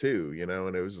of her too,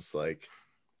 and it was just like,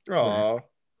 oh,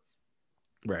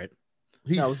 right.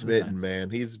 He's smitten, nice. Man.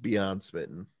 He's beyond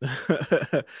smitten.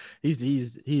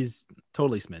 he's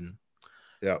totally smitten.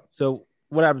 Yeah. So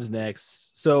what happens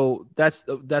next? So that's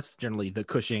generally the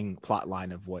Cushing plot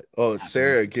line of what. Oh, happens.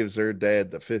 Sarah gives her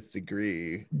dad the 5th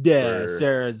degree. Yeah,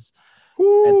 Sarah's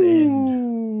at the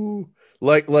end.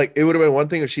 Like it would have been one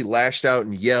thing if she lashed out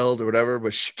and yelled or whatever,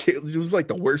 but it was like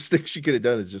the worst thing she could have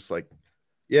done is just like,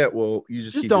 yeah, well, you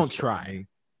just don't try.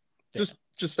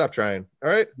 Just stop trying. All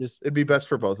right. It'd be best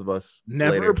for both of us.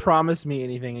 Never promise me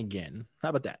anything again. How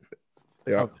about that?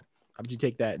 Yeah. How would you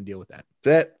take that and deal with that?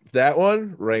 That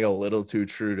one rang a little too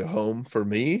true to home for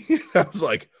me. I was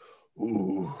like,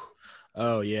 ooh.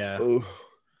 Oh yeah. Ooh.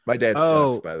 My dad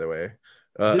sucks, by the way.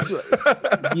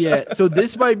 Yeah. So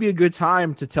this might be a good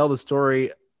time to tell the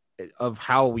story of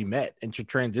how we met and to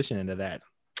transition into that.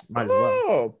 Might as well.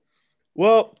 Oh,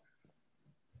 well.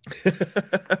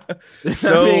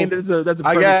 So I mean, that's a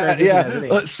perfect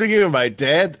transition. Speaking of my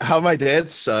dad, how my dad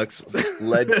sucks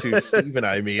led to Steve and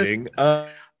I meeting.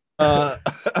 Not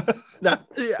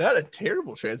a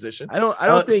terrible transition. I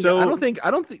don't think.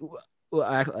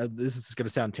 Well, this is going to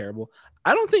sound terrible.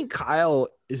 I don't think Kyle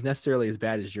is necessarily as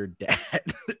bad as your dad.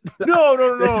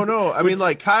 No. I mean,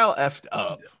 like Kyle effed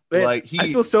up. Man, like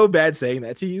I feel so bad saying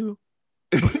that to you.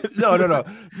 No.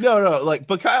 Like,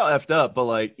 but Kyle effed up. But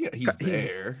like, yeah, he's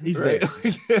there. He's right?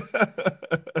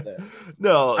 there.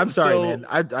 No, I'm sorry, man.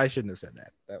 I shouldn't have said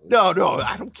that. No,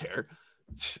 I don't care.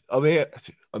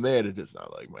 Amanda does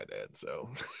not like my dad,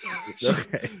 so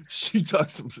she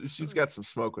talks some. She's got some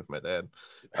smoke with my dad.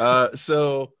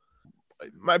 So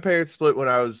my parents split when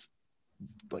I was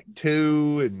like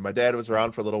 2, and my dad was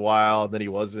around for a little while, and then he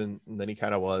wasn't, and then he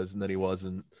kind of was, and then he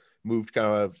wasn't. Moved kind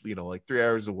of, like 3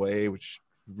 hours away, which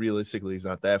realistically is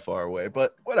not that far away,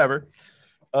 but whatever.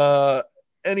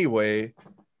 Anyway,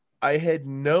 I had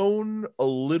known a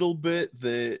little bit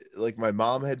that, like, my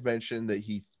mom had mentioned that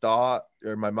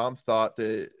my mom thought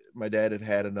that my dad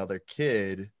had another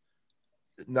kid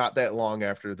not that long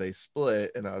after they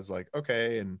split. And I was like,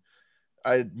 okay. And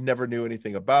I never knew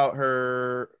anything about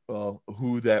her. Well,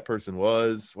 who that person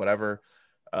was, whatever.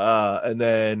 And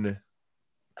then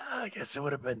I guess it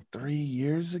would have been 3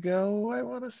 years ago, I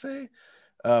want to say.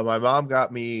 My mom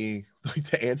got me like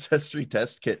the Ancestry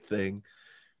test kit thing.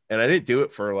 And I didn't do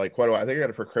it for like quite a while. I think I got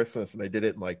it for Christmas, and I did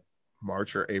it in like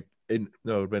March or April.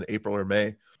 No, it would have been April or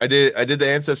May. I did the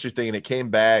Ancestry thing, and it came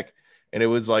back, and it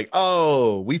was like,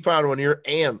 oh, we found one of your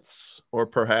aunts, or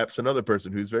perhaps another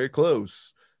person who's very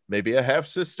close, maybe a half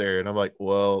sister. And I'm like,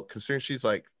 well, considering she's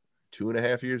like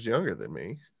 2.5 years younger than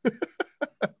me,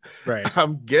 right?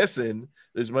 I'm guessing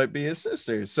this might be his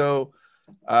sister. So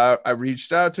I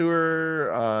reached out to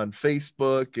her on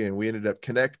Facebook, and we ended up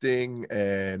connecting,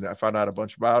 and I found out a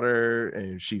bunch about her,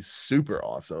 and she's super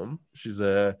awesome. She's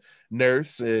a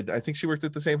nurse, and I think she worked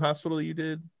at the same hospital you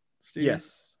did, Steve.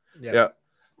 Yes. Yeah.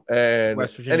 And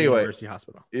West Virginia University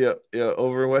Hospital. Yeah,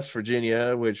 over in West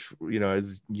Virginia, which,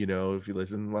 as you know, if you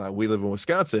listen, we live in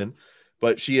Wisconsin,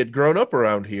 but she had grown up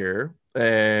around here,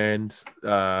 and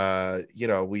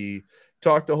we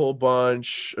talked a whole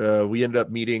bunch. We ended up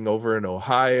meeting over in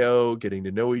Ohio, getting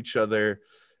to know each other.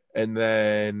 And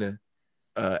then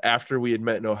after we had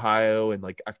met in Ohio in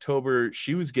like October,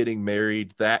 she was getting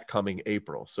married that coming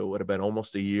April. So it would have been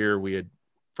almost a year we had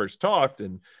first talked,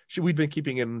 and we'd been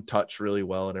keeping in touch really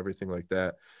well and everything like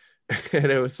that. And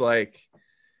it was like,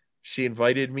 she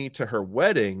invited me to her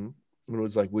wedding and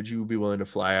was like, would you be willing to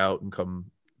fly out and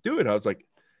come do it? And I was like,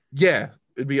 yeah,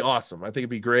 it'd be awesome. I think it'd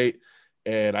be great.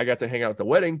 And I got to hang out at the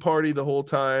wedding party the whole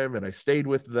time, and I stayed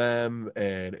with them,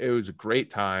 and it was a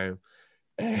great time.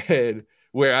 And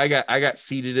where I got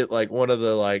seated at like one of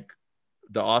the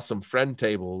awesome friend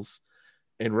tables,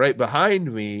 and right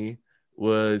behind me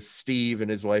was Steve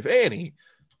and his wife Annie.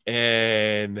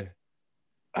 And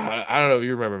I don't know if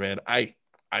you remember, man. I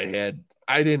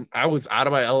was out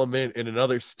of my element in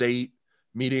another state,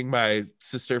 meeting my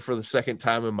sister for the second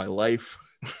time in my life.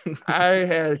 I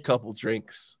had a couple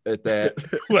drinks at that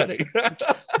wedding.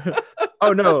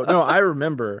 Oh no, I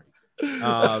remember.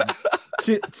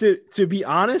 To be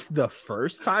honest, the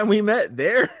first time we met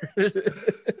there,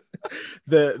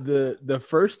 the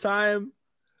first time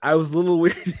I was a little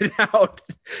weirded out,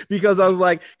 because I was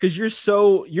like, because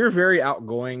you're very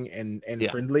outgoing and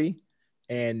friendly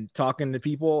and talking to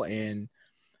people, and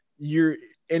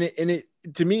it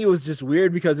to me, it was just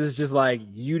weird because it's just like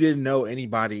you didn't know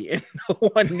anybody and no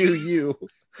one knew you,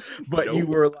 but nope. You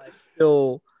were like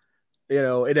still,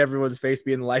 in everyone's face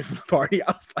being the life of the party.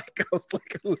 I was like,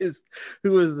 who is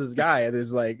this guy? And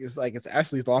it's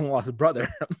Ashley's long lost brother.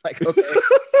 I was like, okay.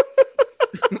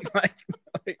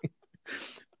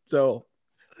 So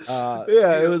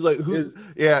it was like,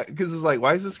 because it's like,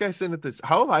 why is this guy sitting at this?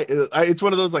 How have it's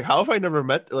one of those like, how have I never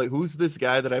met, like, who's this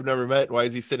guy that I've never met? Why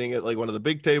is he sitting at like one of the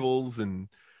big tables and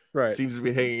seems to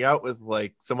be hanging out with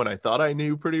like someone I thought I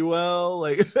knew pretty well?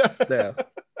 Like,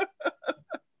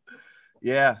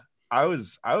 yeah, I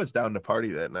was down to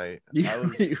party that night.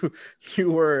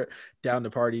 You were down to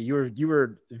party. You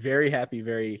were very happy,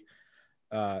 very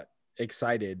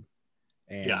excited,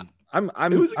 and I'm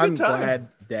glad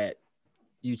that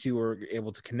you two were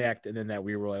able to connect, and then that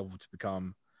we were able to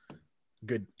become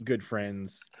good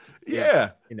friends.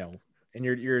 Yeah. And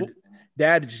your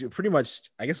dad pretty much,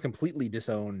 I guess, completely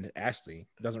disowned Ashley.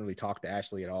 Doesn't really talk to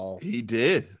Ashley at all. He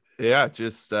did. Yeah.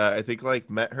 Just, I think like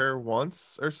met her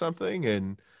once or something.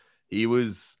 And he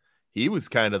was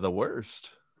kind of the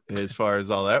worst. as far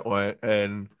as all that went.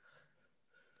 And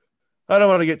I don't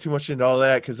want to get too much into all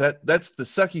that because that's the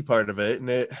sucky part of it.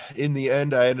 And in the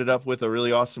end, I ended up with a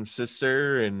really awesome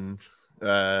sister and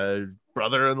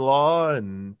brother-in-law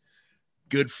and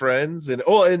good friends. And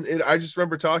and I just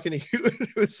remember talking to you. And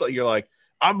it was like, you're like,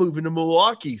 I'm moving to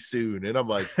Milwaukee soon. And I'm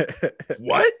like,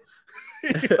 what?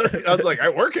 I was like, I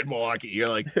work in Milwaukee. You're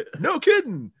like, no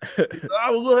kidding.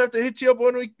 Oh, we'll have to hit you up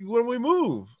when we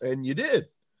move. And you did.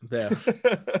 Yeah.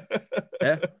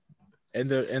 Yeah. And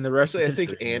the rest Actually, I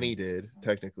think Annie did,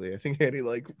 technically. I think Annie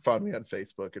like found me on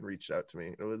Facebook and reached out to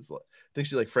me. It was like, I think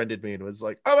she like friended me and was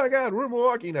like, oh my God, we're in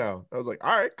Milwaukee now. I was like,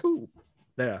 all right, cool.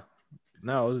 Yeah.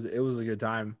 No, it was a good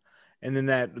time. And then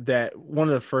that one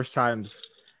of the first times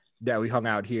that we hung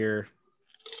out here,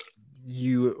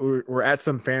 you were at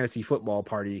some fantasy football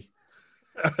party.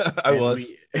 I was.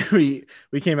 We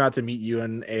came out to meet you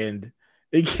and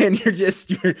again,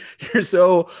 you're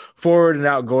so forward and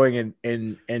outgoing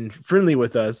and friendly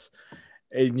with us.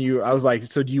 And I was like,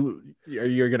 so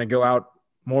you're gonna go out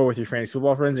more with your fantasy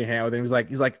football friends and hang out with him?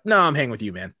 He's like, no, I'm hanging with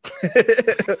you, man.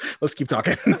 Let's keep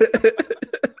talking.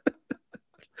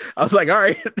 I was like, all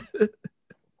right.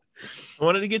 I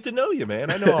wanted to get to know you,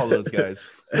 man. I know all those guys.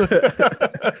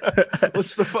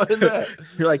 What's the fun in that?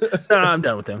 You're like, no, I'm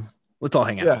done with them. Let's all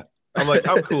hang out. Yeah. I'm like,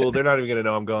 I'm cool. They're not even gonna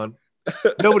know I'm gone.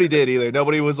 Nobody did either.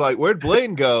 Nobody was like, where'd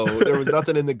Blaine go? There was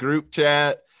nothing in the group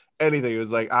chat, anything. It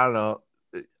was like, I don't know.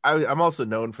 I'm also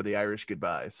known for the Irish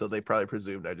goodbye, so they probably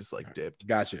presumed I just like dipped.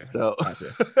 Gotcha. So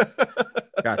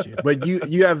gotcha. But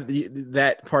you have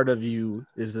that part of you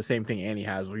is the same thing Annie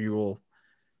has, where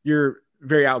you're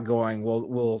very outgoing.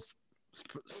 We'll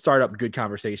start up good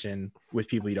conversation with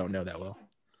people you don't know that well.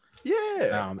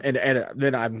 Yeah. And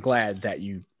then I'm glad that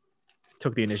you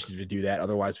took the initiative to do that.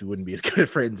 Otherwise, we wouldn't be as good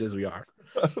friends as we are.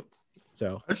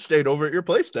 So I stayed over at your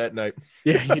place that night.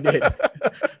 Yeah, you did.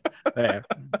 Yeah.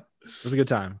 It was a good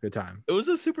time. Good time. It was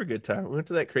a super good time. We went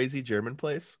to that crazy German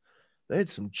place. They had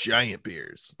some giant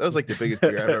beers. That was like the biggest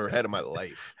beer I've ever had in my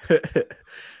life.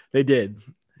 They did.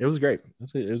 It was great.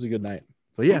 It was a good night.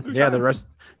 But yeah, the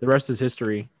rest is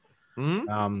history.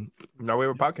 Mm-hmm. Now we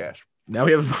have a podcast.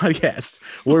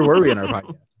 Where were we in our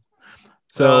podcast?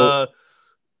 So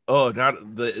not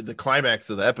the climax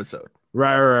of the episode.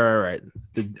 Right.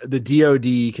 The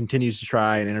DOD continues to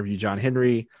try and interview John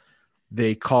Henry.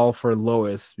 They call for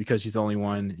Lois because she's the only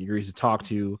one he agrees to talk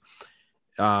to.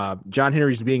 John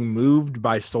Henry's being moved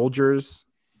by soldiers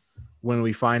when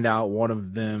we find out one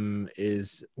of them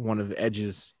is one of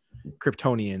Edge's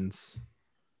Kryptonians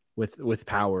with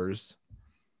powers.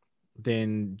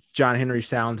 Then John Henry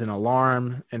sounds an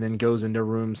alarm and then goes into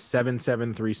room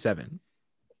 7737.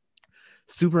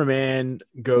 Superman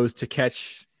goes to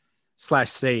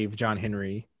catch/save John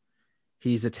Henry.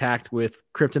 He's attacked with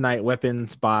kryptonite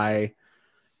weapons by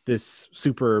this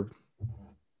super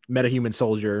metahuman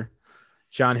soldier.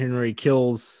 John Henry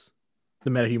kills the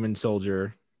metahuman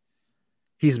soldier.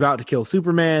 He's about to kill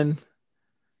Superman,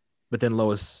 but then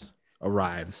Lois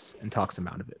arrives and talks him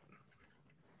out of it.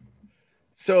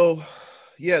 So,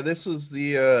 yeah, this was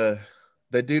that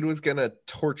dude was gonna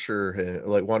torture him,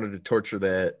 like wanted to torture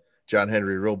that John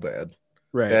Henry real bad.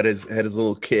 Right. Had his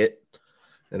little kit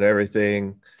and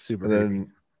everything. Super. And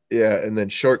then and then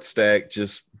Short Stack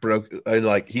just broke and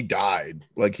like he died.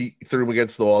 Like he threw him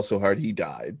against the wall so hard he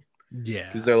died. Yeah.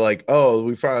 Because they're like, oh,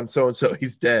 we found so and so,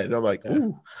 he's dead. And I'm like,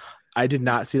 ooh. I did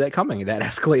not see that coming. That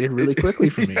escalated really quickly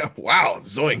for me. Wow,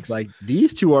 zoinks! Like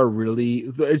these two are really.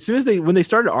 As soon as when they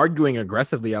started arguing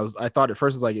aggressively, I thought at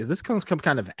first I was like, is this some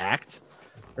kind of act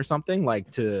or something like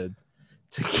to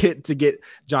get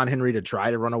John Henry to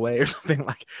try to run away or something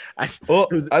like? I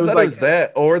thought it was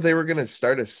that, or they were gonna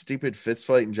start a stupid fist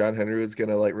fight and John Henry was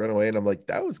gonna like run away, and I'm like,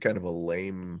 that was kind of a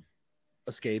lame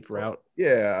escape route.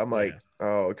 Yeah, I'm like,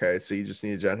 oh, okay, so you just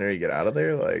needed John Henry to get out of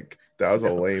there, like. That was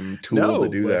a lame tool to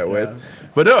do that with.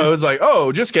 But no, it was like,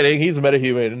 oh, just kidding. He's a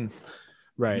metahuman.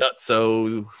 Right. Not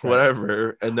so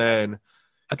whatever. And then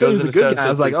I thought he was a good guy. I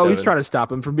was like, oh, he's trying to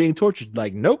stop him from being tortured.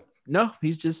 Like, nope. No,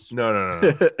 he's just No.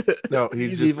 No,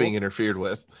 he's just being interfered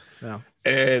with. No.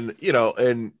 And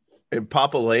and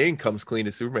Papa Lane comes clean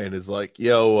to Superman and is like,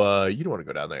 yo, you don't want to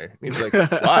go down there. And he's like,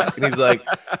 why? And he's like,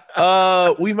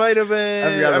 we might have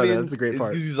been. I mean, that's a great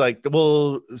part. He's like,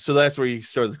 well, so that's where you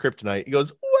store the kryptonite. He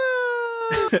goes,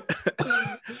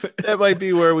 that might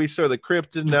be where we store the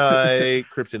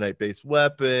kryptonite-based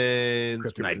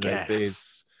weapons,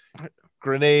 kryptonite-based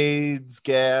grenades,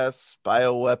 gas,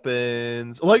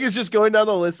 bioweapons. Like it's just going down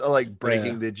the list of like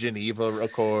breaking the Geneva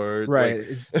Accords. Right. Like,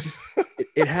 it's just,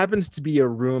 it happens to be a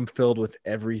room filled with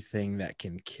everything that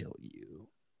can kill you.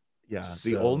 Yeah, So...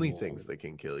 the only things that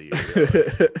can kill you.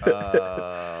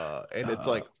 And it's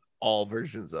like all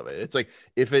versions of it. It's like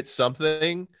if it's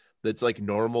something that's like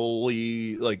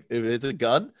normally like if it's a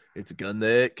gun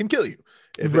that can kill you.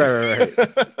 Right.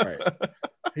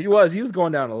 He was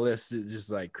going down a list,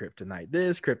 just like kryptonite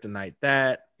this, kryptonite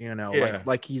that,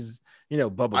 like he's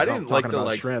Bubba I Gump didn't like talking the about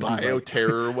like shrimp.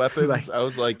 bioterror weapons. I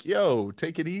was like, yo,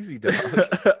 take it easy, dog.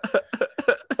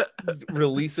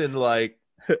 Releasing like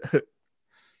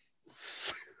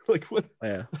what?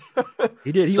 Yeah,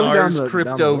 he did. He SARS went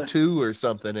Crypto 2 or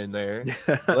something in there.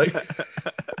 Like,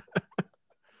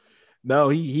 no,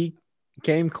 he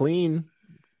came clean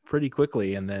pretty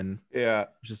quickly, and then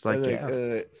just like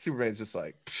Superman's just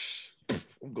like,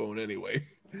 I'm going anyway.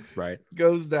 Right.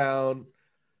 Goes down.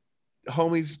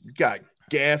 Homie's got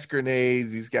gas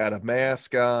grenades. He's got a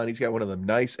mask on. He's got one of them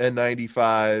nice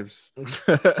N95s.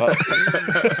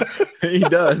 He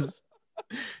does.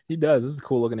 This is a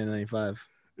cool looking N95.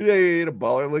 Yeah, he had a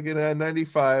baller looking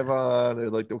N95 on,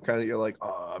 and like the kind of you're like,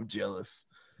 oh, I'm jealous.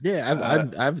 Yeah, I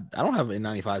don't have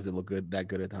N95s that look that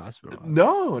good at the hospital.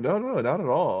 No, not at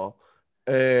all.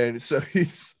 And so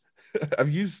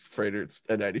I've used Freighter's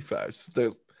N95s.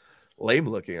 They're lame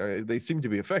looking. They seem to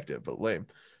be effective, but lame.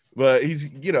 But he's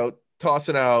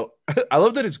tossing out. I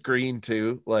love that it's green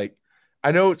too. Like,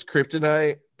 I know it's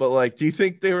kryptonite, but like, do you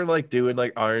think they were like doing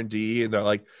like R&D and they're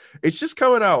like, it's just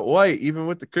coming out white even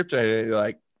with the kryptonite? And they're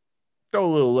like, throw a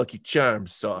little Lucky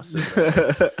Charms sauce in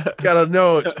there. Gotta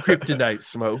know it's kryptonite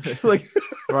smoke. Like,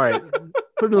 right.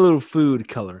 Put a little food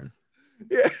coloring.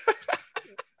 Yeah.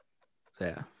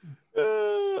 Yeah.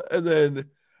 And then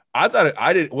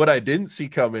what I didn't see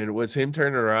coming was him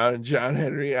turning around and John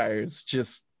Henry Irons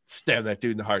just stab that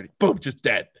dude in the heart. Boom, just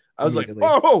dead. I was like,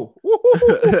 oh,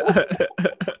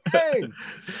 dang.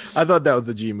 I thought that was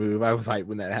a G move. I was hyped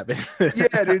when that happened.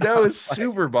 Yeah, dude, that was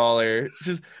super baller.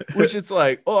 Which it's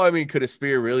like, oh, I mean, could a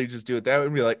spear really just do it that way?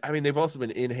 And be like, I mean, they've also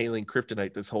been inhaling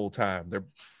kryptonite this whole time.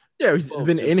 He's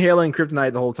been inhaling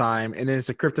kryptonite the whole time, and then it's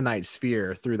a kryptonite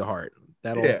spear through the heart.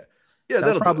 That'll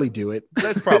probably do it.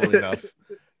 That's probably enough.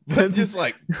 But just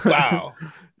like, wow.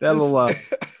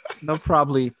 They'll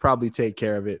probably take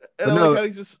care of it. And I like how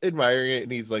he's just admiring it,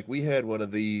 and he's like, we had one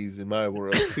of these in my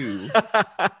world too.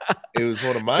 It was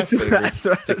one of my favorites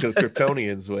to kill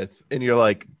Kryptonians with. And you're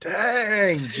like,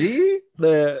 dang, G.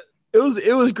 It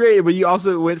was great, but you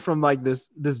also went from like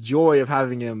this joy of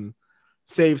having him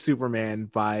save Superman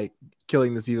by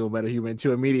killing this evil metahuman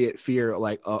to immediate fear,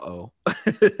 like, uh-oh.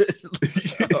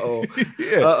 Uh-oh.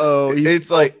 Yeah. Uh-oh. It's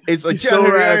like John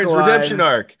Henry Irons' redemption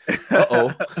arc.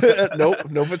 Uh-oh. Nope,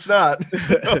 it's not.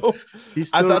 No.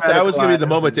 I thought that was gonna be the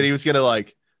moment that he was gonna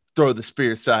like throw the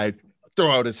spear aside, throw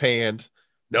out his hand.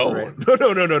 No.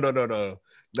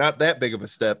 Not that big of a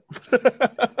step.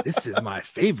 This is my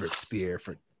favorite spear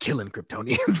for killing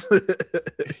Kryptonians.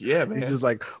 Yeah, man. He just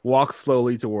like walks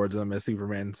slowly towards him as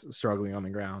Superman's struggling on the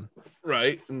ground.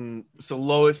 Right. And so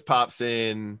Lois pops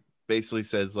in, basically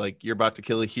says like, you're about to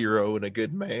kill a hero and a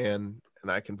good man,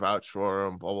 and I can vouch for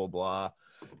him, blah blah blah.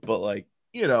 But like,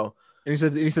 and he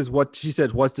says what she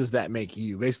said, what does that make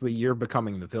you? Basically, you're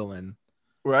becoming the villain,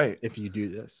 right? If you do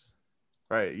this,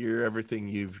 right, you're everything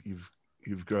you've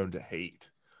grown to hate,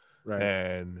 right?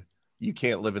 And you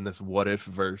can't live in this what if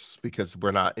verse because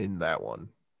we're not in that one.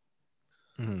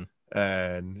 Mm-hmm.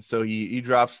 And so he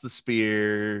drops the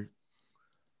spear.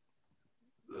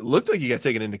 It looked like he got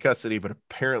taken into custody, but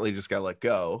apparently just got let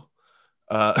go.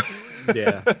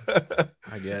 Yeah,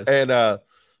 I guess. And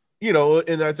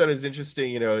and I thought it was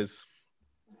interesting, is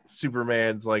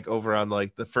Superman's like over on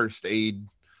like the first aid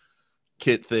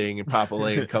kit thing, and Papa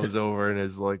Lane comes over and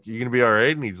is like, "You gonna be all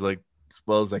right?" And he's like, "As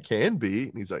well as I can be."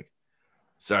 And he's like,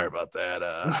 "Sorry about that.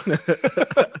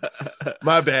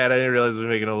 My bad. I didn't realize we were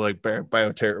making a like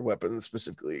bioterror weapons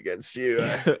specifically against you.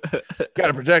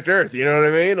 Gotta protect Earth. You know what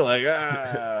I mean? Like,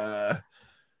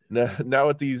 now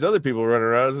with these other people running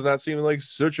around, it's not seeming like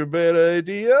such a bad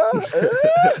idea."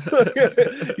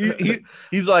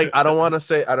 He's like, I don't want to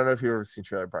say, I don't know if you've ever seen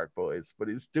Trailer Park Boys, but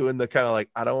he's doing the kind of like,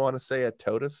 I don't want to say a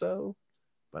told-so,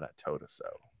 but I told-so.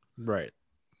 Right.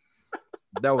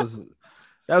 That was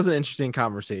an interesting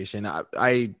conversation.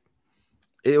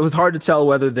 It was hard to tell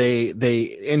whether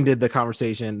they ended the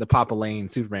conversation, the Papa Lane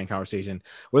Superman conversation,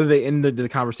 whether they ended the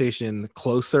conversation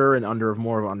closer and under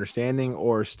more of an understanding,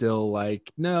 or still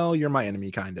like, no, you're my enemy,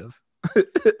 kind of. I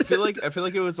feel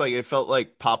like it was like, it felt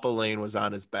like Papa Lane was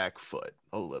on his back foot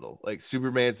a little. Like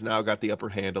Superman's now got the upper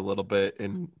hand a little bit,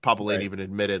 and Papa Lane even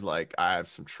admitted like, I have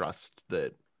some trust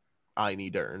that I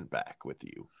need to earn back with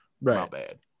you. Right. My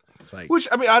bad. It's like, which,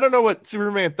 I mean, I don't know what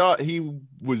Superman thought he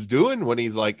was doing when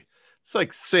he's like, It's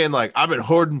like saying like I've been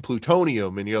hoarding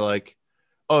plutonium, and you're like,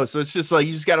 oh, so it's just like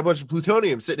you just got a bunch of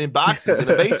plutonium sitting in boxes in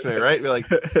a basement, right? You're like,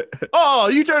 oh,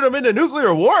 you turned them into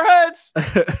nuclear warheads?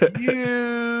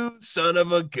 You son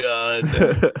of a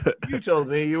gun. You told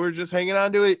me you were just hanging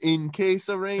on to it in case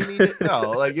of rainy day.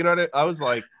 No, like, you know what I was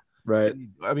like, right.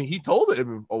 I mean, he told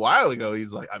him a while ago.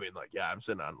 He's like, I mean, like, yeah, I'm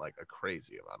sitting on like a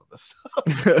crazy amount of this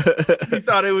stuff. He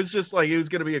thought it was just like it was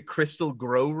going to be a crystal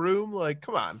grow room. Like,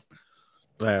 come on.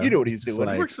 Well, you know what he's doing.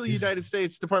 Like, he works for the United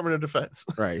States Department of Defense.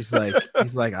 Right. He's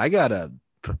like, I gotta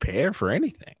prepare for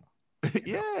anything.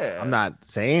 Yeah. I'm not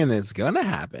saying it's gonna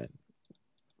happen.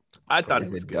 I thought it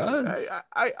was good.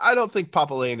 I don't think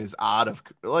Papa Lane is out of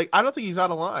I don't think he's out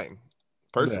of line,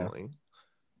 personally.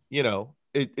 Yeah. You know,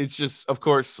 it's just, of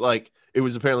course, like it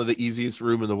was apparently the easiest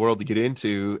room in the world to get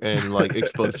into and like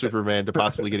expose Superman to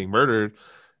possibly getting murdered.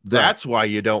 That's why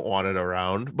you don't want it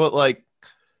around. But like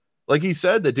he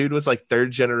said, the dude was like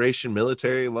third generation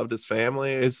military, loved his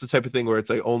family. It's the type of thing where it's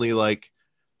like only like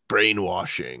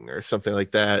brainwashing or something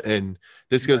like that. And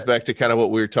this goes back to kind of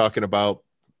what we were talking about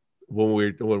when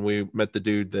we met the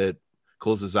dude that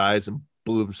closed his eyes and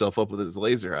blew himself up with his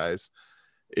laser eyes.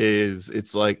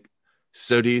 It's like,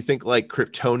 so do you think like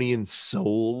Kryptonian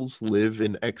souls live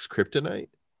in Kryptonite?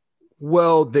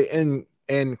 Well,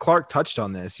 and Clark touched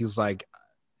on this. He was like,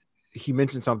 he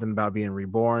mentioned something about being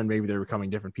reborn. Maybe they're becoming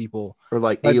different people, or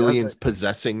like aliens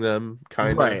possessing them.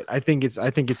 Kind of. Right. I think it's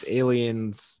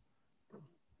aliens.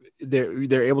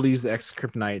 They're able to use the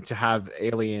Kryptonite to have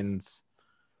aliens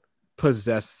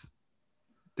possess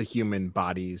the human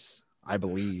bodies. I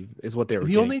believe is what they were.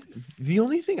 The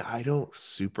only thing I don't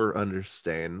super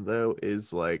understand though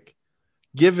is like,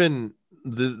 given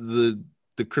the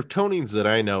Kryptonians that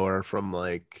I know are from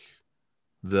like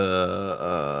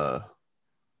the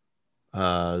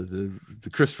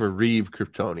Christopher Reeve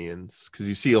Kryptonians, because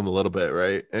you see them a little bit,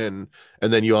 right? And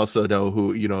then you also know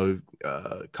who, you know,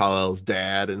 Kal-El's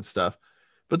dad and stuff,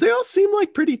 but they all seem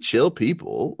like pretty chill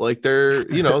people. Like they're,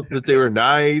 you know, that they were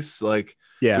nice. Like,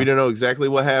 yeah, we don't know exactly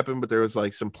what happened, but there was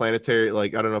like some planetary,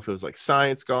 like, I don't know if it was like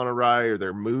science gone awry or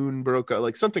their moon broke up,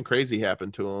 like something crazy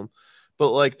happened to them.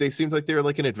 But like they seemed like they were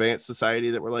like an advanced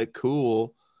society that were like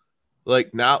cool,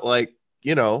 like not like,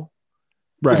 you know,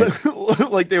 right.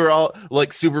 Like they were all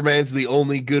like Superman's the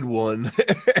only good one.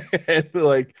 And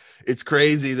like it's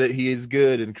crazy that he is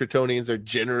good and Kryptonians are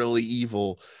generally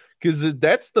evil, because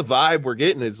that's the vibe we're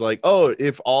getting is like, oh,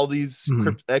 if all these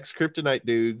ex-Kryptonite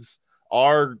dudes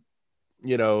are,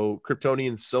 you know,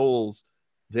 Kryptonian souls,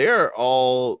 they're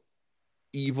all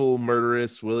evil,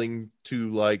 murderous, willing to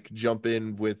like jump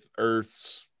in with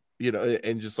Earth's, you know,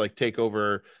 and just like take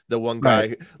over the one guy.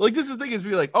 Right. Like this is the thing is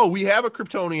be like, oh, we have a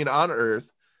Kryptonian on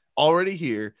Earth already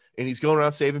here, and he's going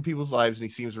around saving people's lives, and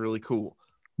he seems really cool.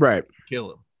 Right.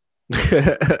 Kill him.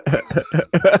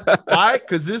 Why?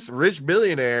 Because this rich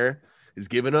billionaire is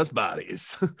giving us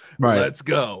bodies. Right. Let's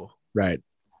go. Right.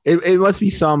 It must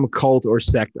be some cult or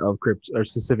sect of or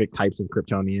specific types of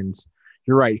Kryptonians.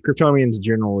 You're right. Kryptonians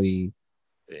generally,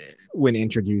 when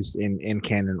introduced in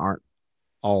canon, aren't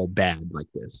all bad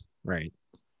like this. Right.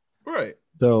 Right.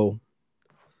 So,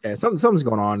 yeah, something's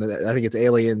going on. I think it's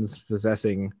aliens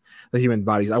possessing the human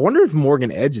bodies. I wonder if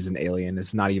Morgan Edge is an alien.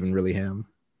 It's not even really him.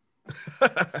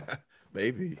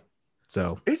 Maybe.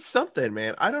 So it's something,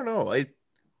 man. I don't know.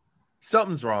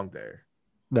 Something's wrong there.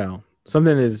 No,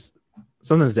 something's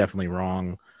definitely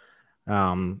wrong.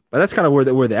 But that's kind of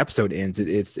where the episode ends.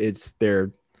 It's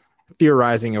they're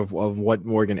theorizing of what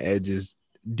Morgan Edge is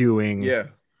doing. Yeah.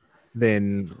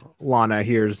 Then Lana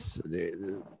hears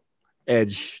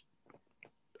Edge,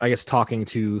 I guess, talking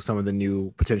to some of the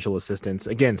new potential assistants.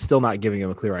 Again, still not giving them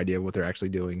a clear idea of what they're actually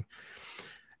doing.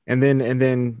 And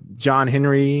then John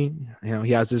Henry, you know,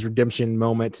 he has his redemption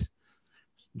moment,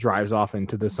 drives off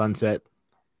into the sunset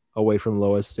away from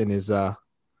Lois in his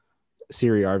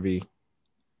Siri RV.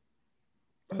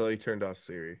 I thought he turned off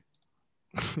Siri.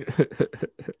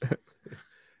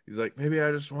 He's like, maybe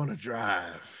I just want to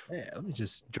drive. Yeah, let me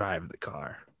just drive the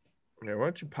car. Yeah, why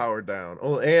don't you power down?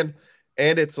 Oh, and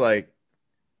it's like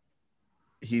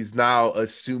he's now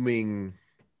assuming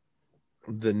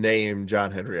the name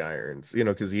John Henry Irons, you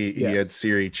know, because he had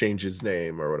Siri change his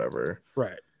name or whatever.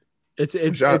 Right. It's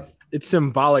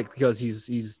symbolic because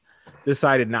he's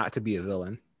decided not to be a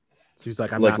villain. So he's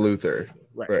like, I'm like not Luthor.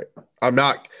 Right. I'm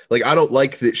not like, I don't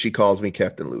like that she calls me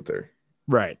Captain Luthor.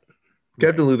 Right.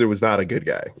 Captain Luthor was not a good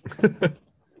guy.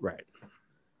 Right.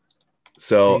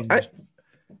 So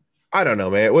I don't know,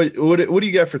 man. What do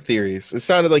you got for theories? It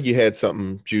sounded like you had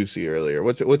something juicy earlier.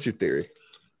 What's your theory?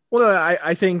 Well,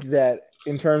 I think that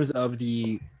in terms of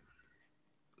the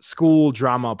school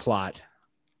drama plot,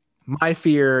 My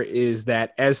fear is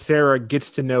that as Sarah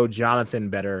gets to know Jonathan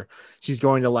better, she's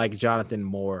going to like Jonathan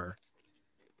more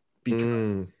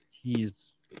because he's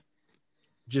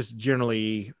just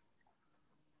generally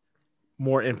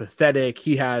more empathetic.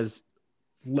 He has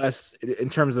less in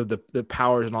terms of the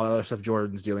powers and all the other stuff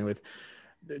Jordan's dealing with.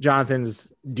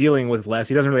 Jonathan's dealing with less.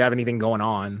 He doesn't really have anything going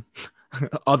on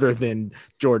other than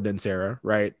Jordan and Sarah,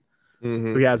 right?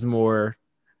 Mm-hmm. So he has more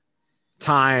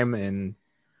time, and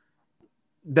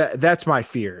that's my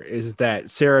fear, is that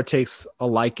Sarah takes a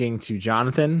liking to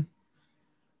Jonathan,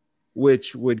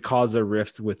 which would cause a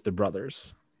rift with the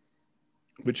brothers.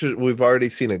 Which we've already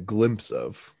seen a glimpse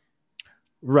of.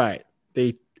 Right.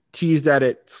 They teased at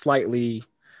it slightly.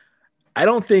 I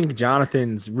don't think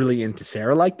Jonathan's really into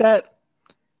Sarah like that.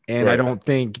 And I don't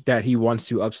think that he wants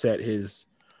to upset his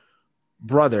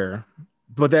brother.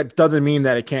 But that doesn't mean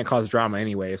that it can't cause drama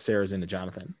anyway if Sarah's into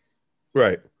Jonathan.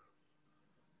 Right.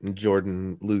 And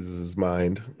Jordan loses his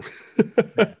mind.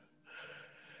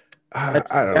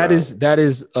 That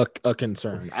is a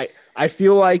concern. I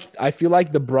feel like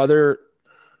the brother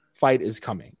fight is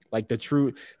coming. Like they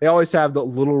always have the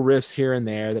little riffs here and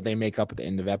there that they make up at the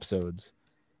end of episodes.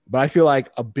 But I feel like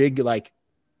a big like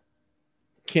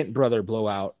Kent brother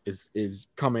blowout is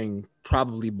coming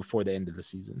probably before the end of the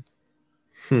season.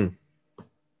 I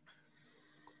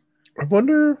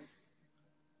wonder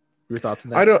your thoughts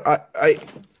on that.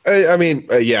 I mean,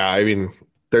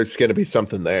 there's going to be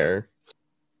something there.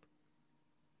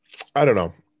 I don't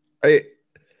know.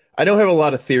 I don't have a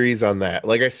lot of theories on that.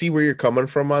 Like, I see where you're coming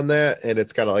from on that, and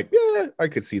it's kind of like, yeah, I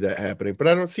could see that happening, but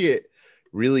I don't see it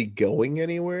really going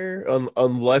anywhere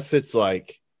unless it's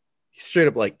like he straight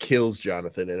up like kills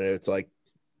Jonathan, and it's like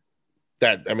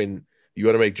that. I mean, you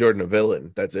want to make Jordan a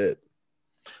villain? That's it,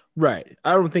 right?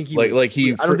 I don't think he would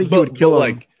kill him.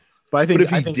 Like, but I think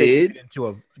he did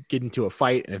get into a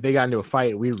fight, and if they got into a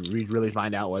fight, we'd really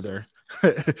find out whether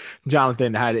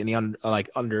Jonathan had any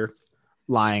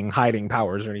underlying hiding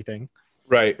powers or anything.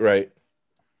 Right.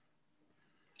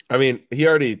 I mean, he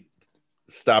already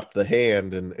stopped the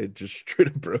hand, and it just straight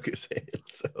up broke his hand.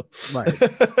 So right,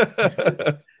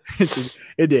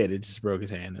 it did. It just broke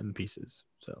his hand in pieces.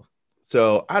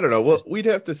 So I don't know. Well, we'd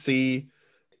have to see.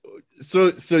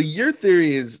 So your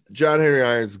theory is John Henry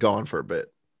Irons gone for a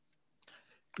bit.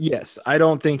 Yes, I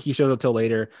don't think he shows up till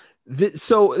later.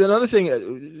 So another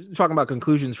thing, talking about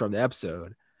conclusions from the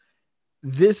episode,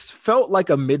 this felt like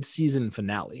a mid-season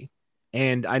finale,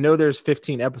 and I know there's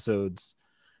 15 episodes.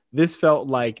 This felt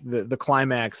like the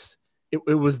climax.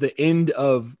 It was the end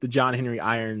of the John Henry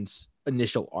Irons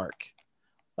initial arc.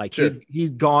 Like sure.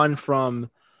 he's gone from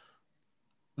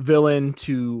villain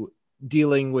to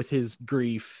dealing with his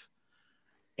grief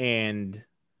and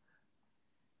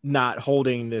not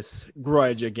holding this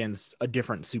grudge against a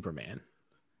different Superman.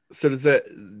 So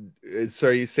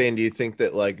are you saying, do you think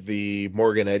that like the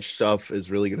Morgan Edge stuff is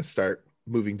really going to start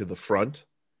moving to the front?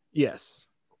 Yes.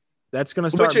 That's going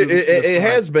to start. Which it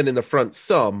has been in the front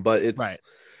some, but it's right.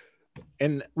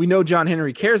 And we know John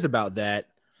Henry cares about that,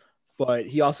 but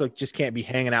he also just can't be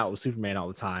hanging out with Superman all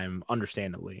the time,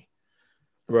 understandably.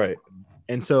 Right.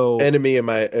 And so enemy of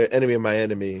my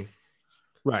enemy.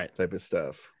 Right. Type of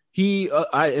stuff.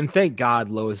 And thank God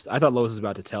Lois, I thought Lois was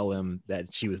about to tell him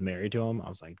that she was married to him. I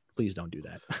was like, please don't do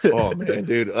that. Oh man,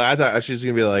 dude. I thought she was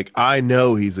going to be like, I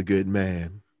know he's a good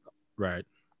man. Right.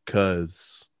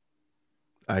 'Cause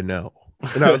I know.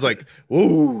 And I was like,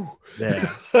 "Ooh, yeah,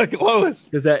 like Lois."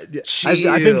 Because I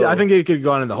think it could have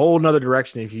gone in the whole nother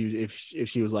direction if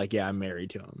she was like, "Yeah, I'm married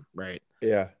to him," right?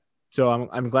 Yeah. So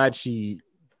I'm glad she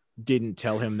didn't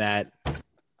tell him that,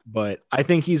 but I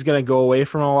think he's gonna go away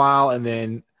for a while and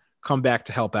then come back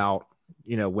to help out,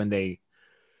 when they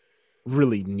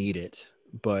really need it.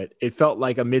 But it felt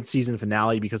like a mid-season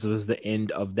finale because it was the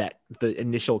end of the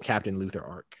initial Captain Luthor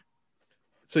arc.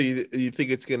 So you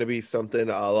think it's going to be something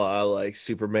a la like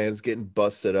Superman's getting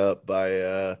busted up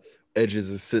by Edge's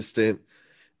assistant,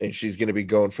 and she's going to be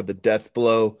going for the death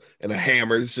blow, and a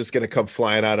hammer is just going to come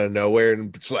flying out of nowhere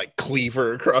and just like cleave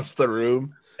her across the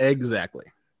room? Exactly.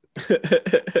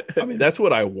 I mean, that's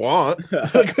what I want.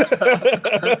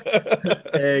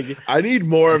 I need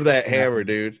more of that hammer,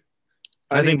 dude.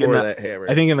 I think more of that hammer.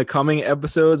 I think in the coming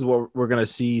episodes, we're going to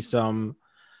see some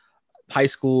high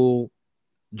school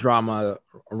drama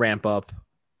ramp up.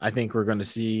 I think we're going to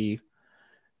see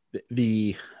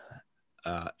the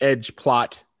Edge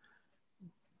plot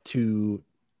to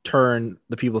turn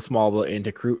the people of Smallville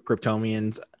into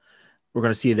Kryptonians. We're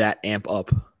going to see that amp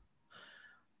up.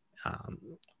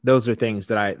 Those are things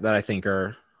that I think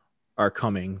are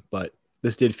coming, but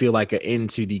this did feel like an end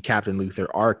to the Captain Luthor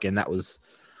arc, and that was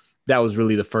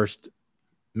really the first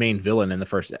main villain in the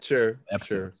first episode.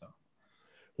 Sure. So.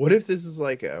 What if this is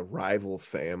like a rival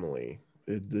family?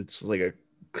 It's like a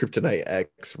Kryptonite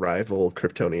X rival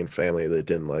Kryptonian family that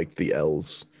didn't like the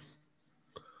L's.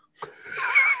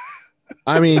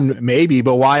 I mean, maybe,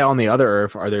 but why on the other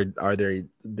Earth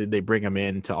did they bring them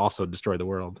in to also destroy the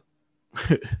world?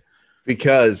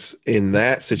 Because in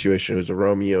that situation, it was a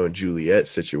Romeo and Juliet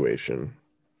situation.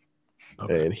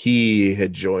 Okay. And he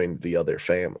had joined the other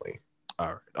family.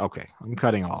 All right. Okay. I'm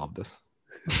cutting all of this.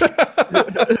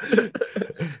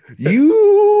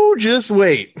 You just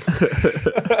wait.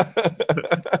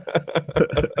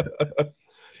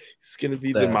 It's going to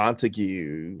be the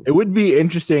Montague. It would be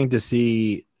interesting to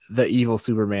see the evil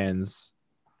Superman's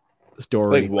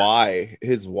story. Like why?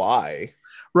 His why?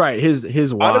 Right.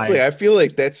 His why. Honestly, I feel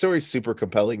like that story's super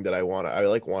compelling that I want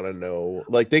to know.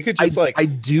 Like they could just I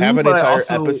do have an entire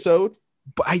episode.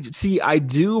 But I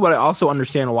do, but I also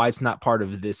understand why it's not part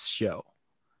of this show.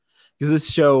 Because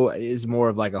this show is more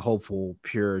of like a hopeful,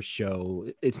 pure show.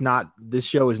 This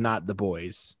show is not The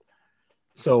Boys.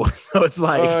 So it's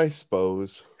like, I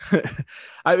suppose.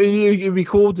 I mean, it'd be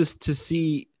cool just to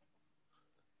see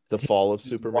the fall of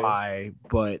Superman. Why,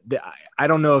 but I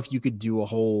don't know if you could do a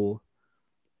whole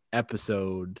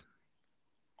episode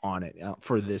on it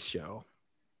for this show.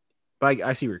 But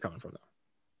I see where you're coming from, though.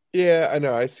 Yeah, I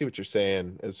know. I see what you're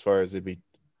saying. As far as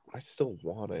I still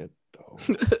want it though.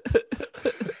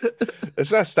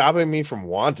 It's not stopping me from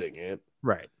wanting it,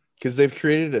 right? Because they've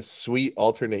created a sweet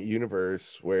alternate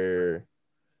universe where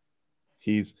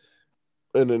he's,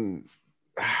 and then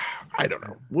I don't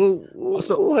know.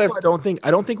 We'll have. I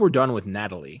don't think we're done with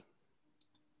Natalie.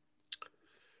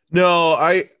 No,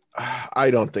 I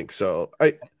don't think so.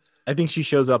 I think she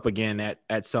shows up again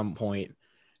at some point.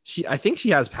 I think she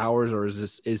has powers, or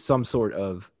is some sort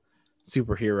of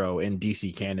superhero in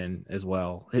DC canon as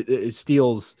well. It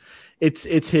steals. It's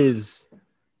his,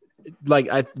 like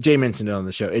Jay mentioned it on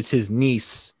the show. It's his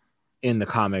niece in the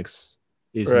comics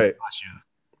is right.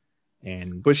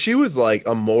 Natasha. But she was like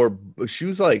she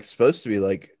was like supposed to be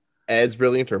like as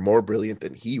brilliant or more brilliant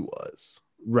than he was.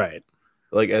 Right.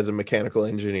 Like as a mechanical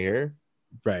engineer.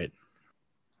 Right.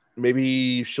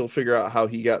 Maybe she'll figure out how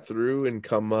he got through and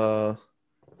come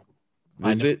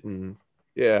visit and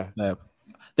yeah.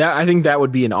 That I think that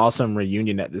would be an awesome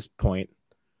reunion at this point.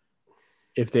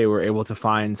 If they were able to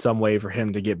find some way for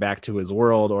him to get back to his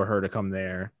world or her to come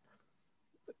there,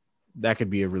 that could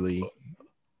be a really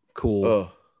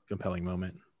cool, compelling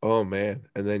moment. Oh man.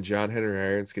 And then John Henry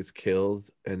Irons gets killed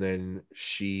and then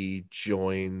she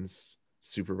joins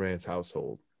Superman's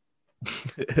household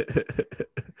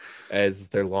as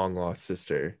their long lost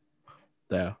sister.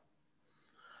 Yeah.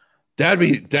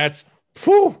 That's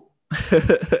whew.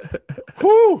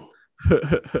 Whew.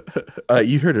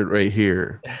 You heard it right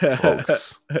here,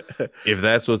 folks. If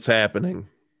that's what's happening,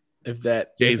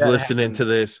 Jay's listening to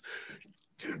this,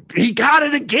 he got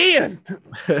it again.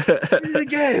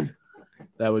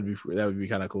 That would be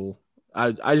kind of cool.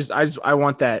 I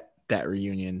want that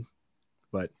reunion,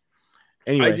 but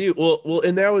anyway, I do. Well,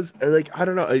 and that was like I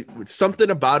don't know, something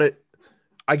about it.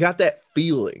 I got that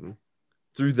feeling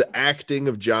through the acting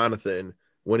of Jonathan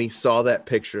when he saw that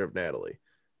picture of Natalie.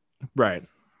 Right.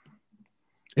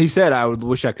 He said, "I would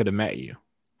wish I could have met you."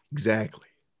 Exactly.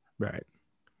 Right.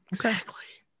 Exactly.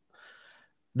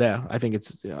 Yeah, I think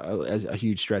it's a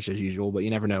huge stretch as usual, but you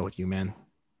never know with you, man.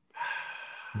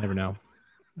 You never know.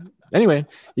 Anyway,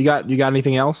 you got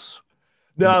anything else?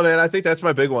 No, man. I think that's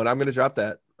my big one. I'm gonna drop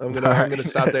that. I'm gonna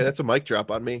stop there. That's a mic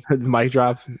drop on me. Mic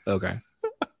drop. Okay.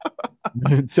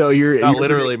 So you're not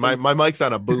literally. My mic's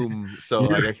on a boom, so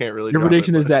like I can't really. Your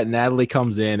prediction is that Natalie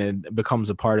comes in and becomes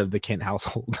a part of the Kent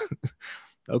household.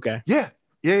 Okay. Yeah.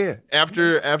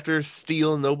 After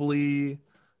Steel nobly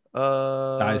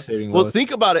saving well, Lois.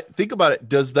 think about it.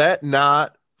 Does that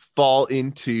not fall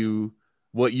into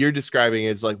what you're describing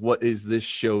as like what is this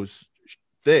show's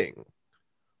thing?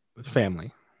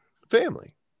 Family.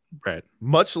 Right.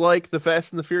 Much like the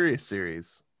Fast and the Furious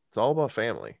series. It's all about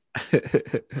family.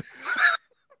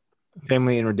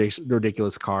 Family and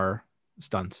ridiculous car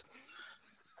stunts.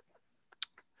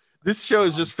 This show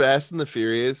is just Fast and the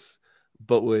Furious,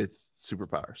 but with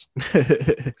superpowers.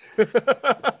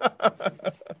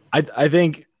 I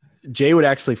think Jay would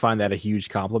actually find that a huge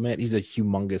compliment. He's a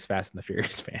humongous Fast and the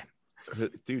Furious fan.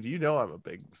 Dude, you know I'm a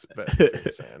big Fast and the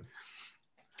Furious fan.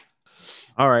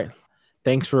 All right.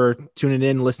 Thanks for tuning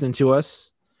in, listening to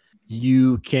us.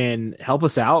 You can help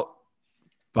us out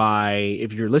by,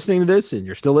 if you're listening to this and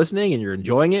you're still listening and you're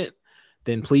enjoying it,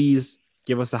 then please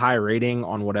give us a high rating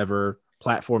on whatever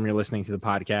platform you're listening to the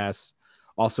podcast.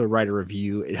 Also write a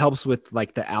review. It helps with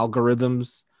like the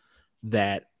algorithms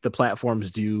that the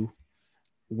platforms do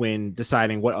when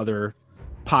deciding what other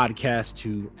podcasts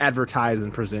to advertise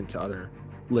and present to other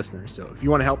listeners. So if you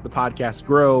want to help the podcast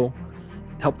grow,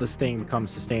 help this thing become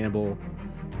sustainable,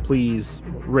 please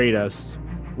rate us,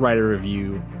 write a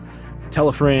review, tell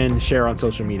a friend, share on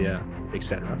social media,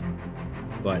 etc.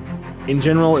 But in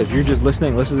general, if you're just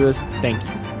listen to this, thank you.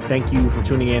 Thank you for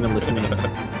tuning in and listening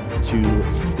to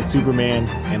the Superman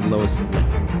and Lois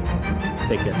Lane.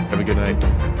 Take care. Have a good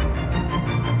night.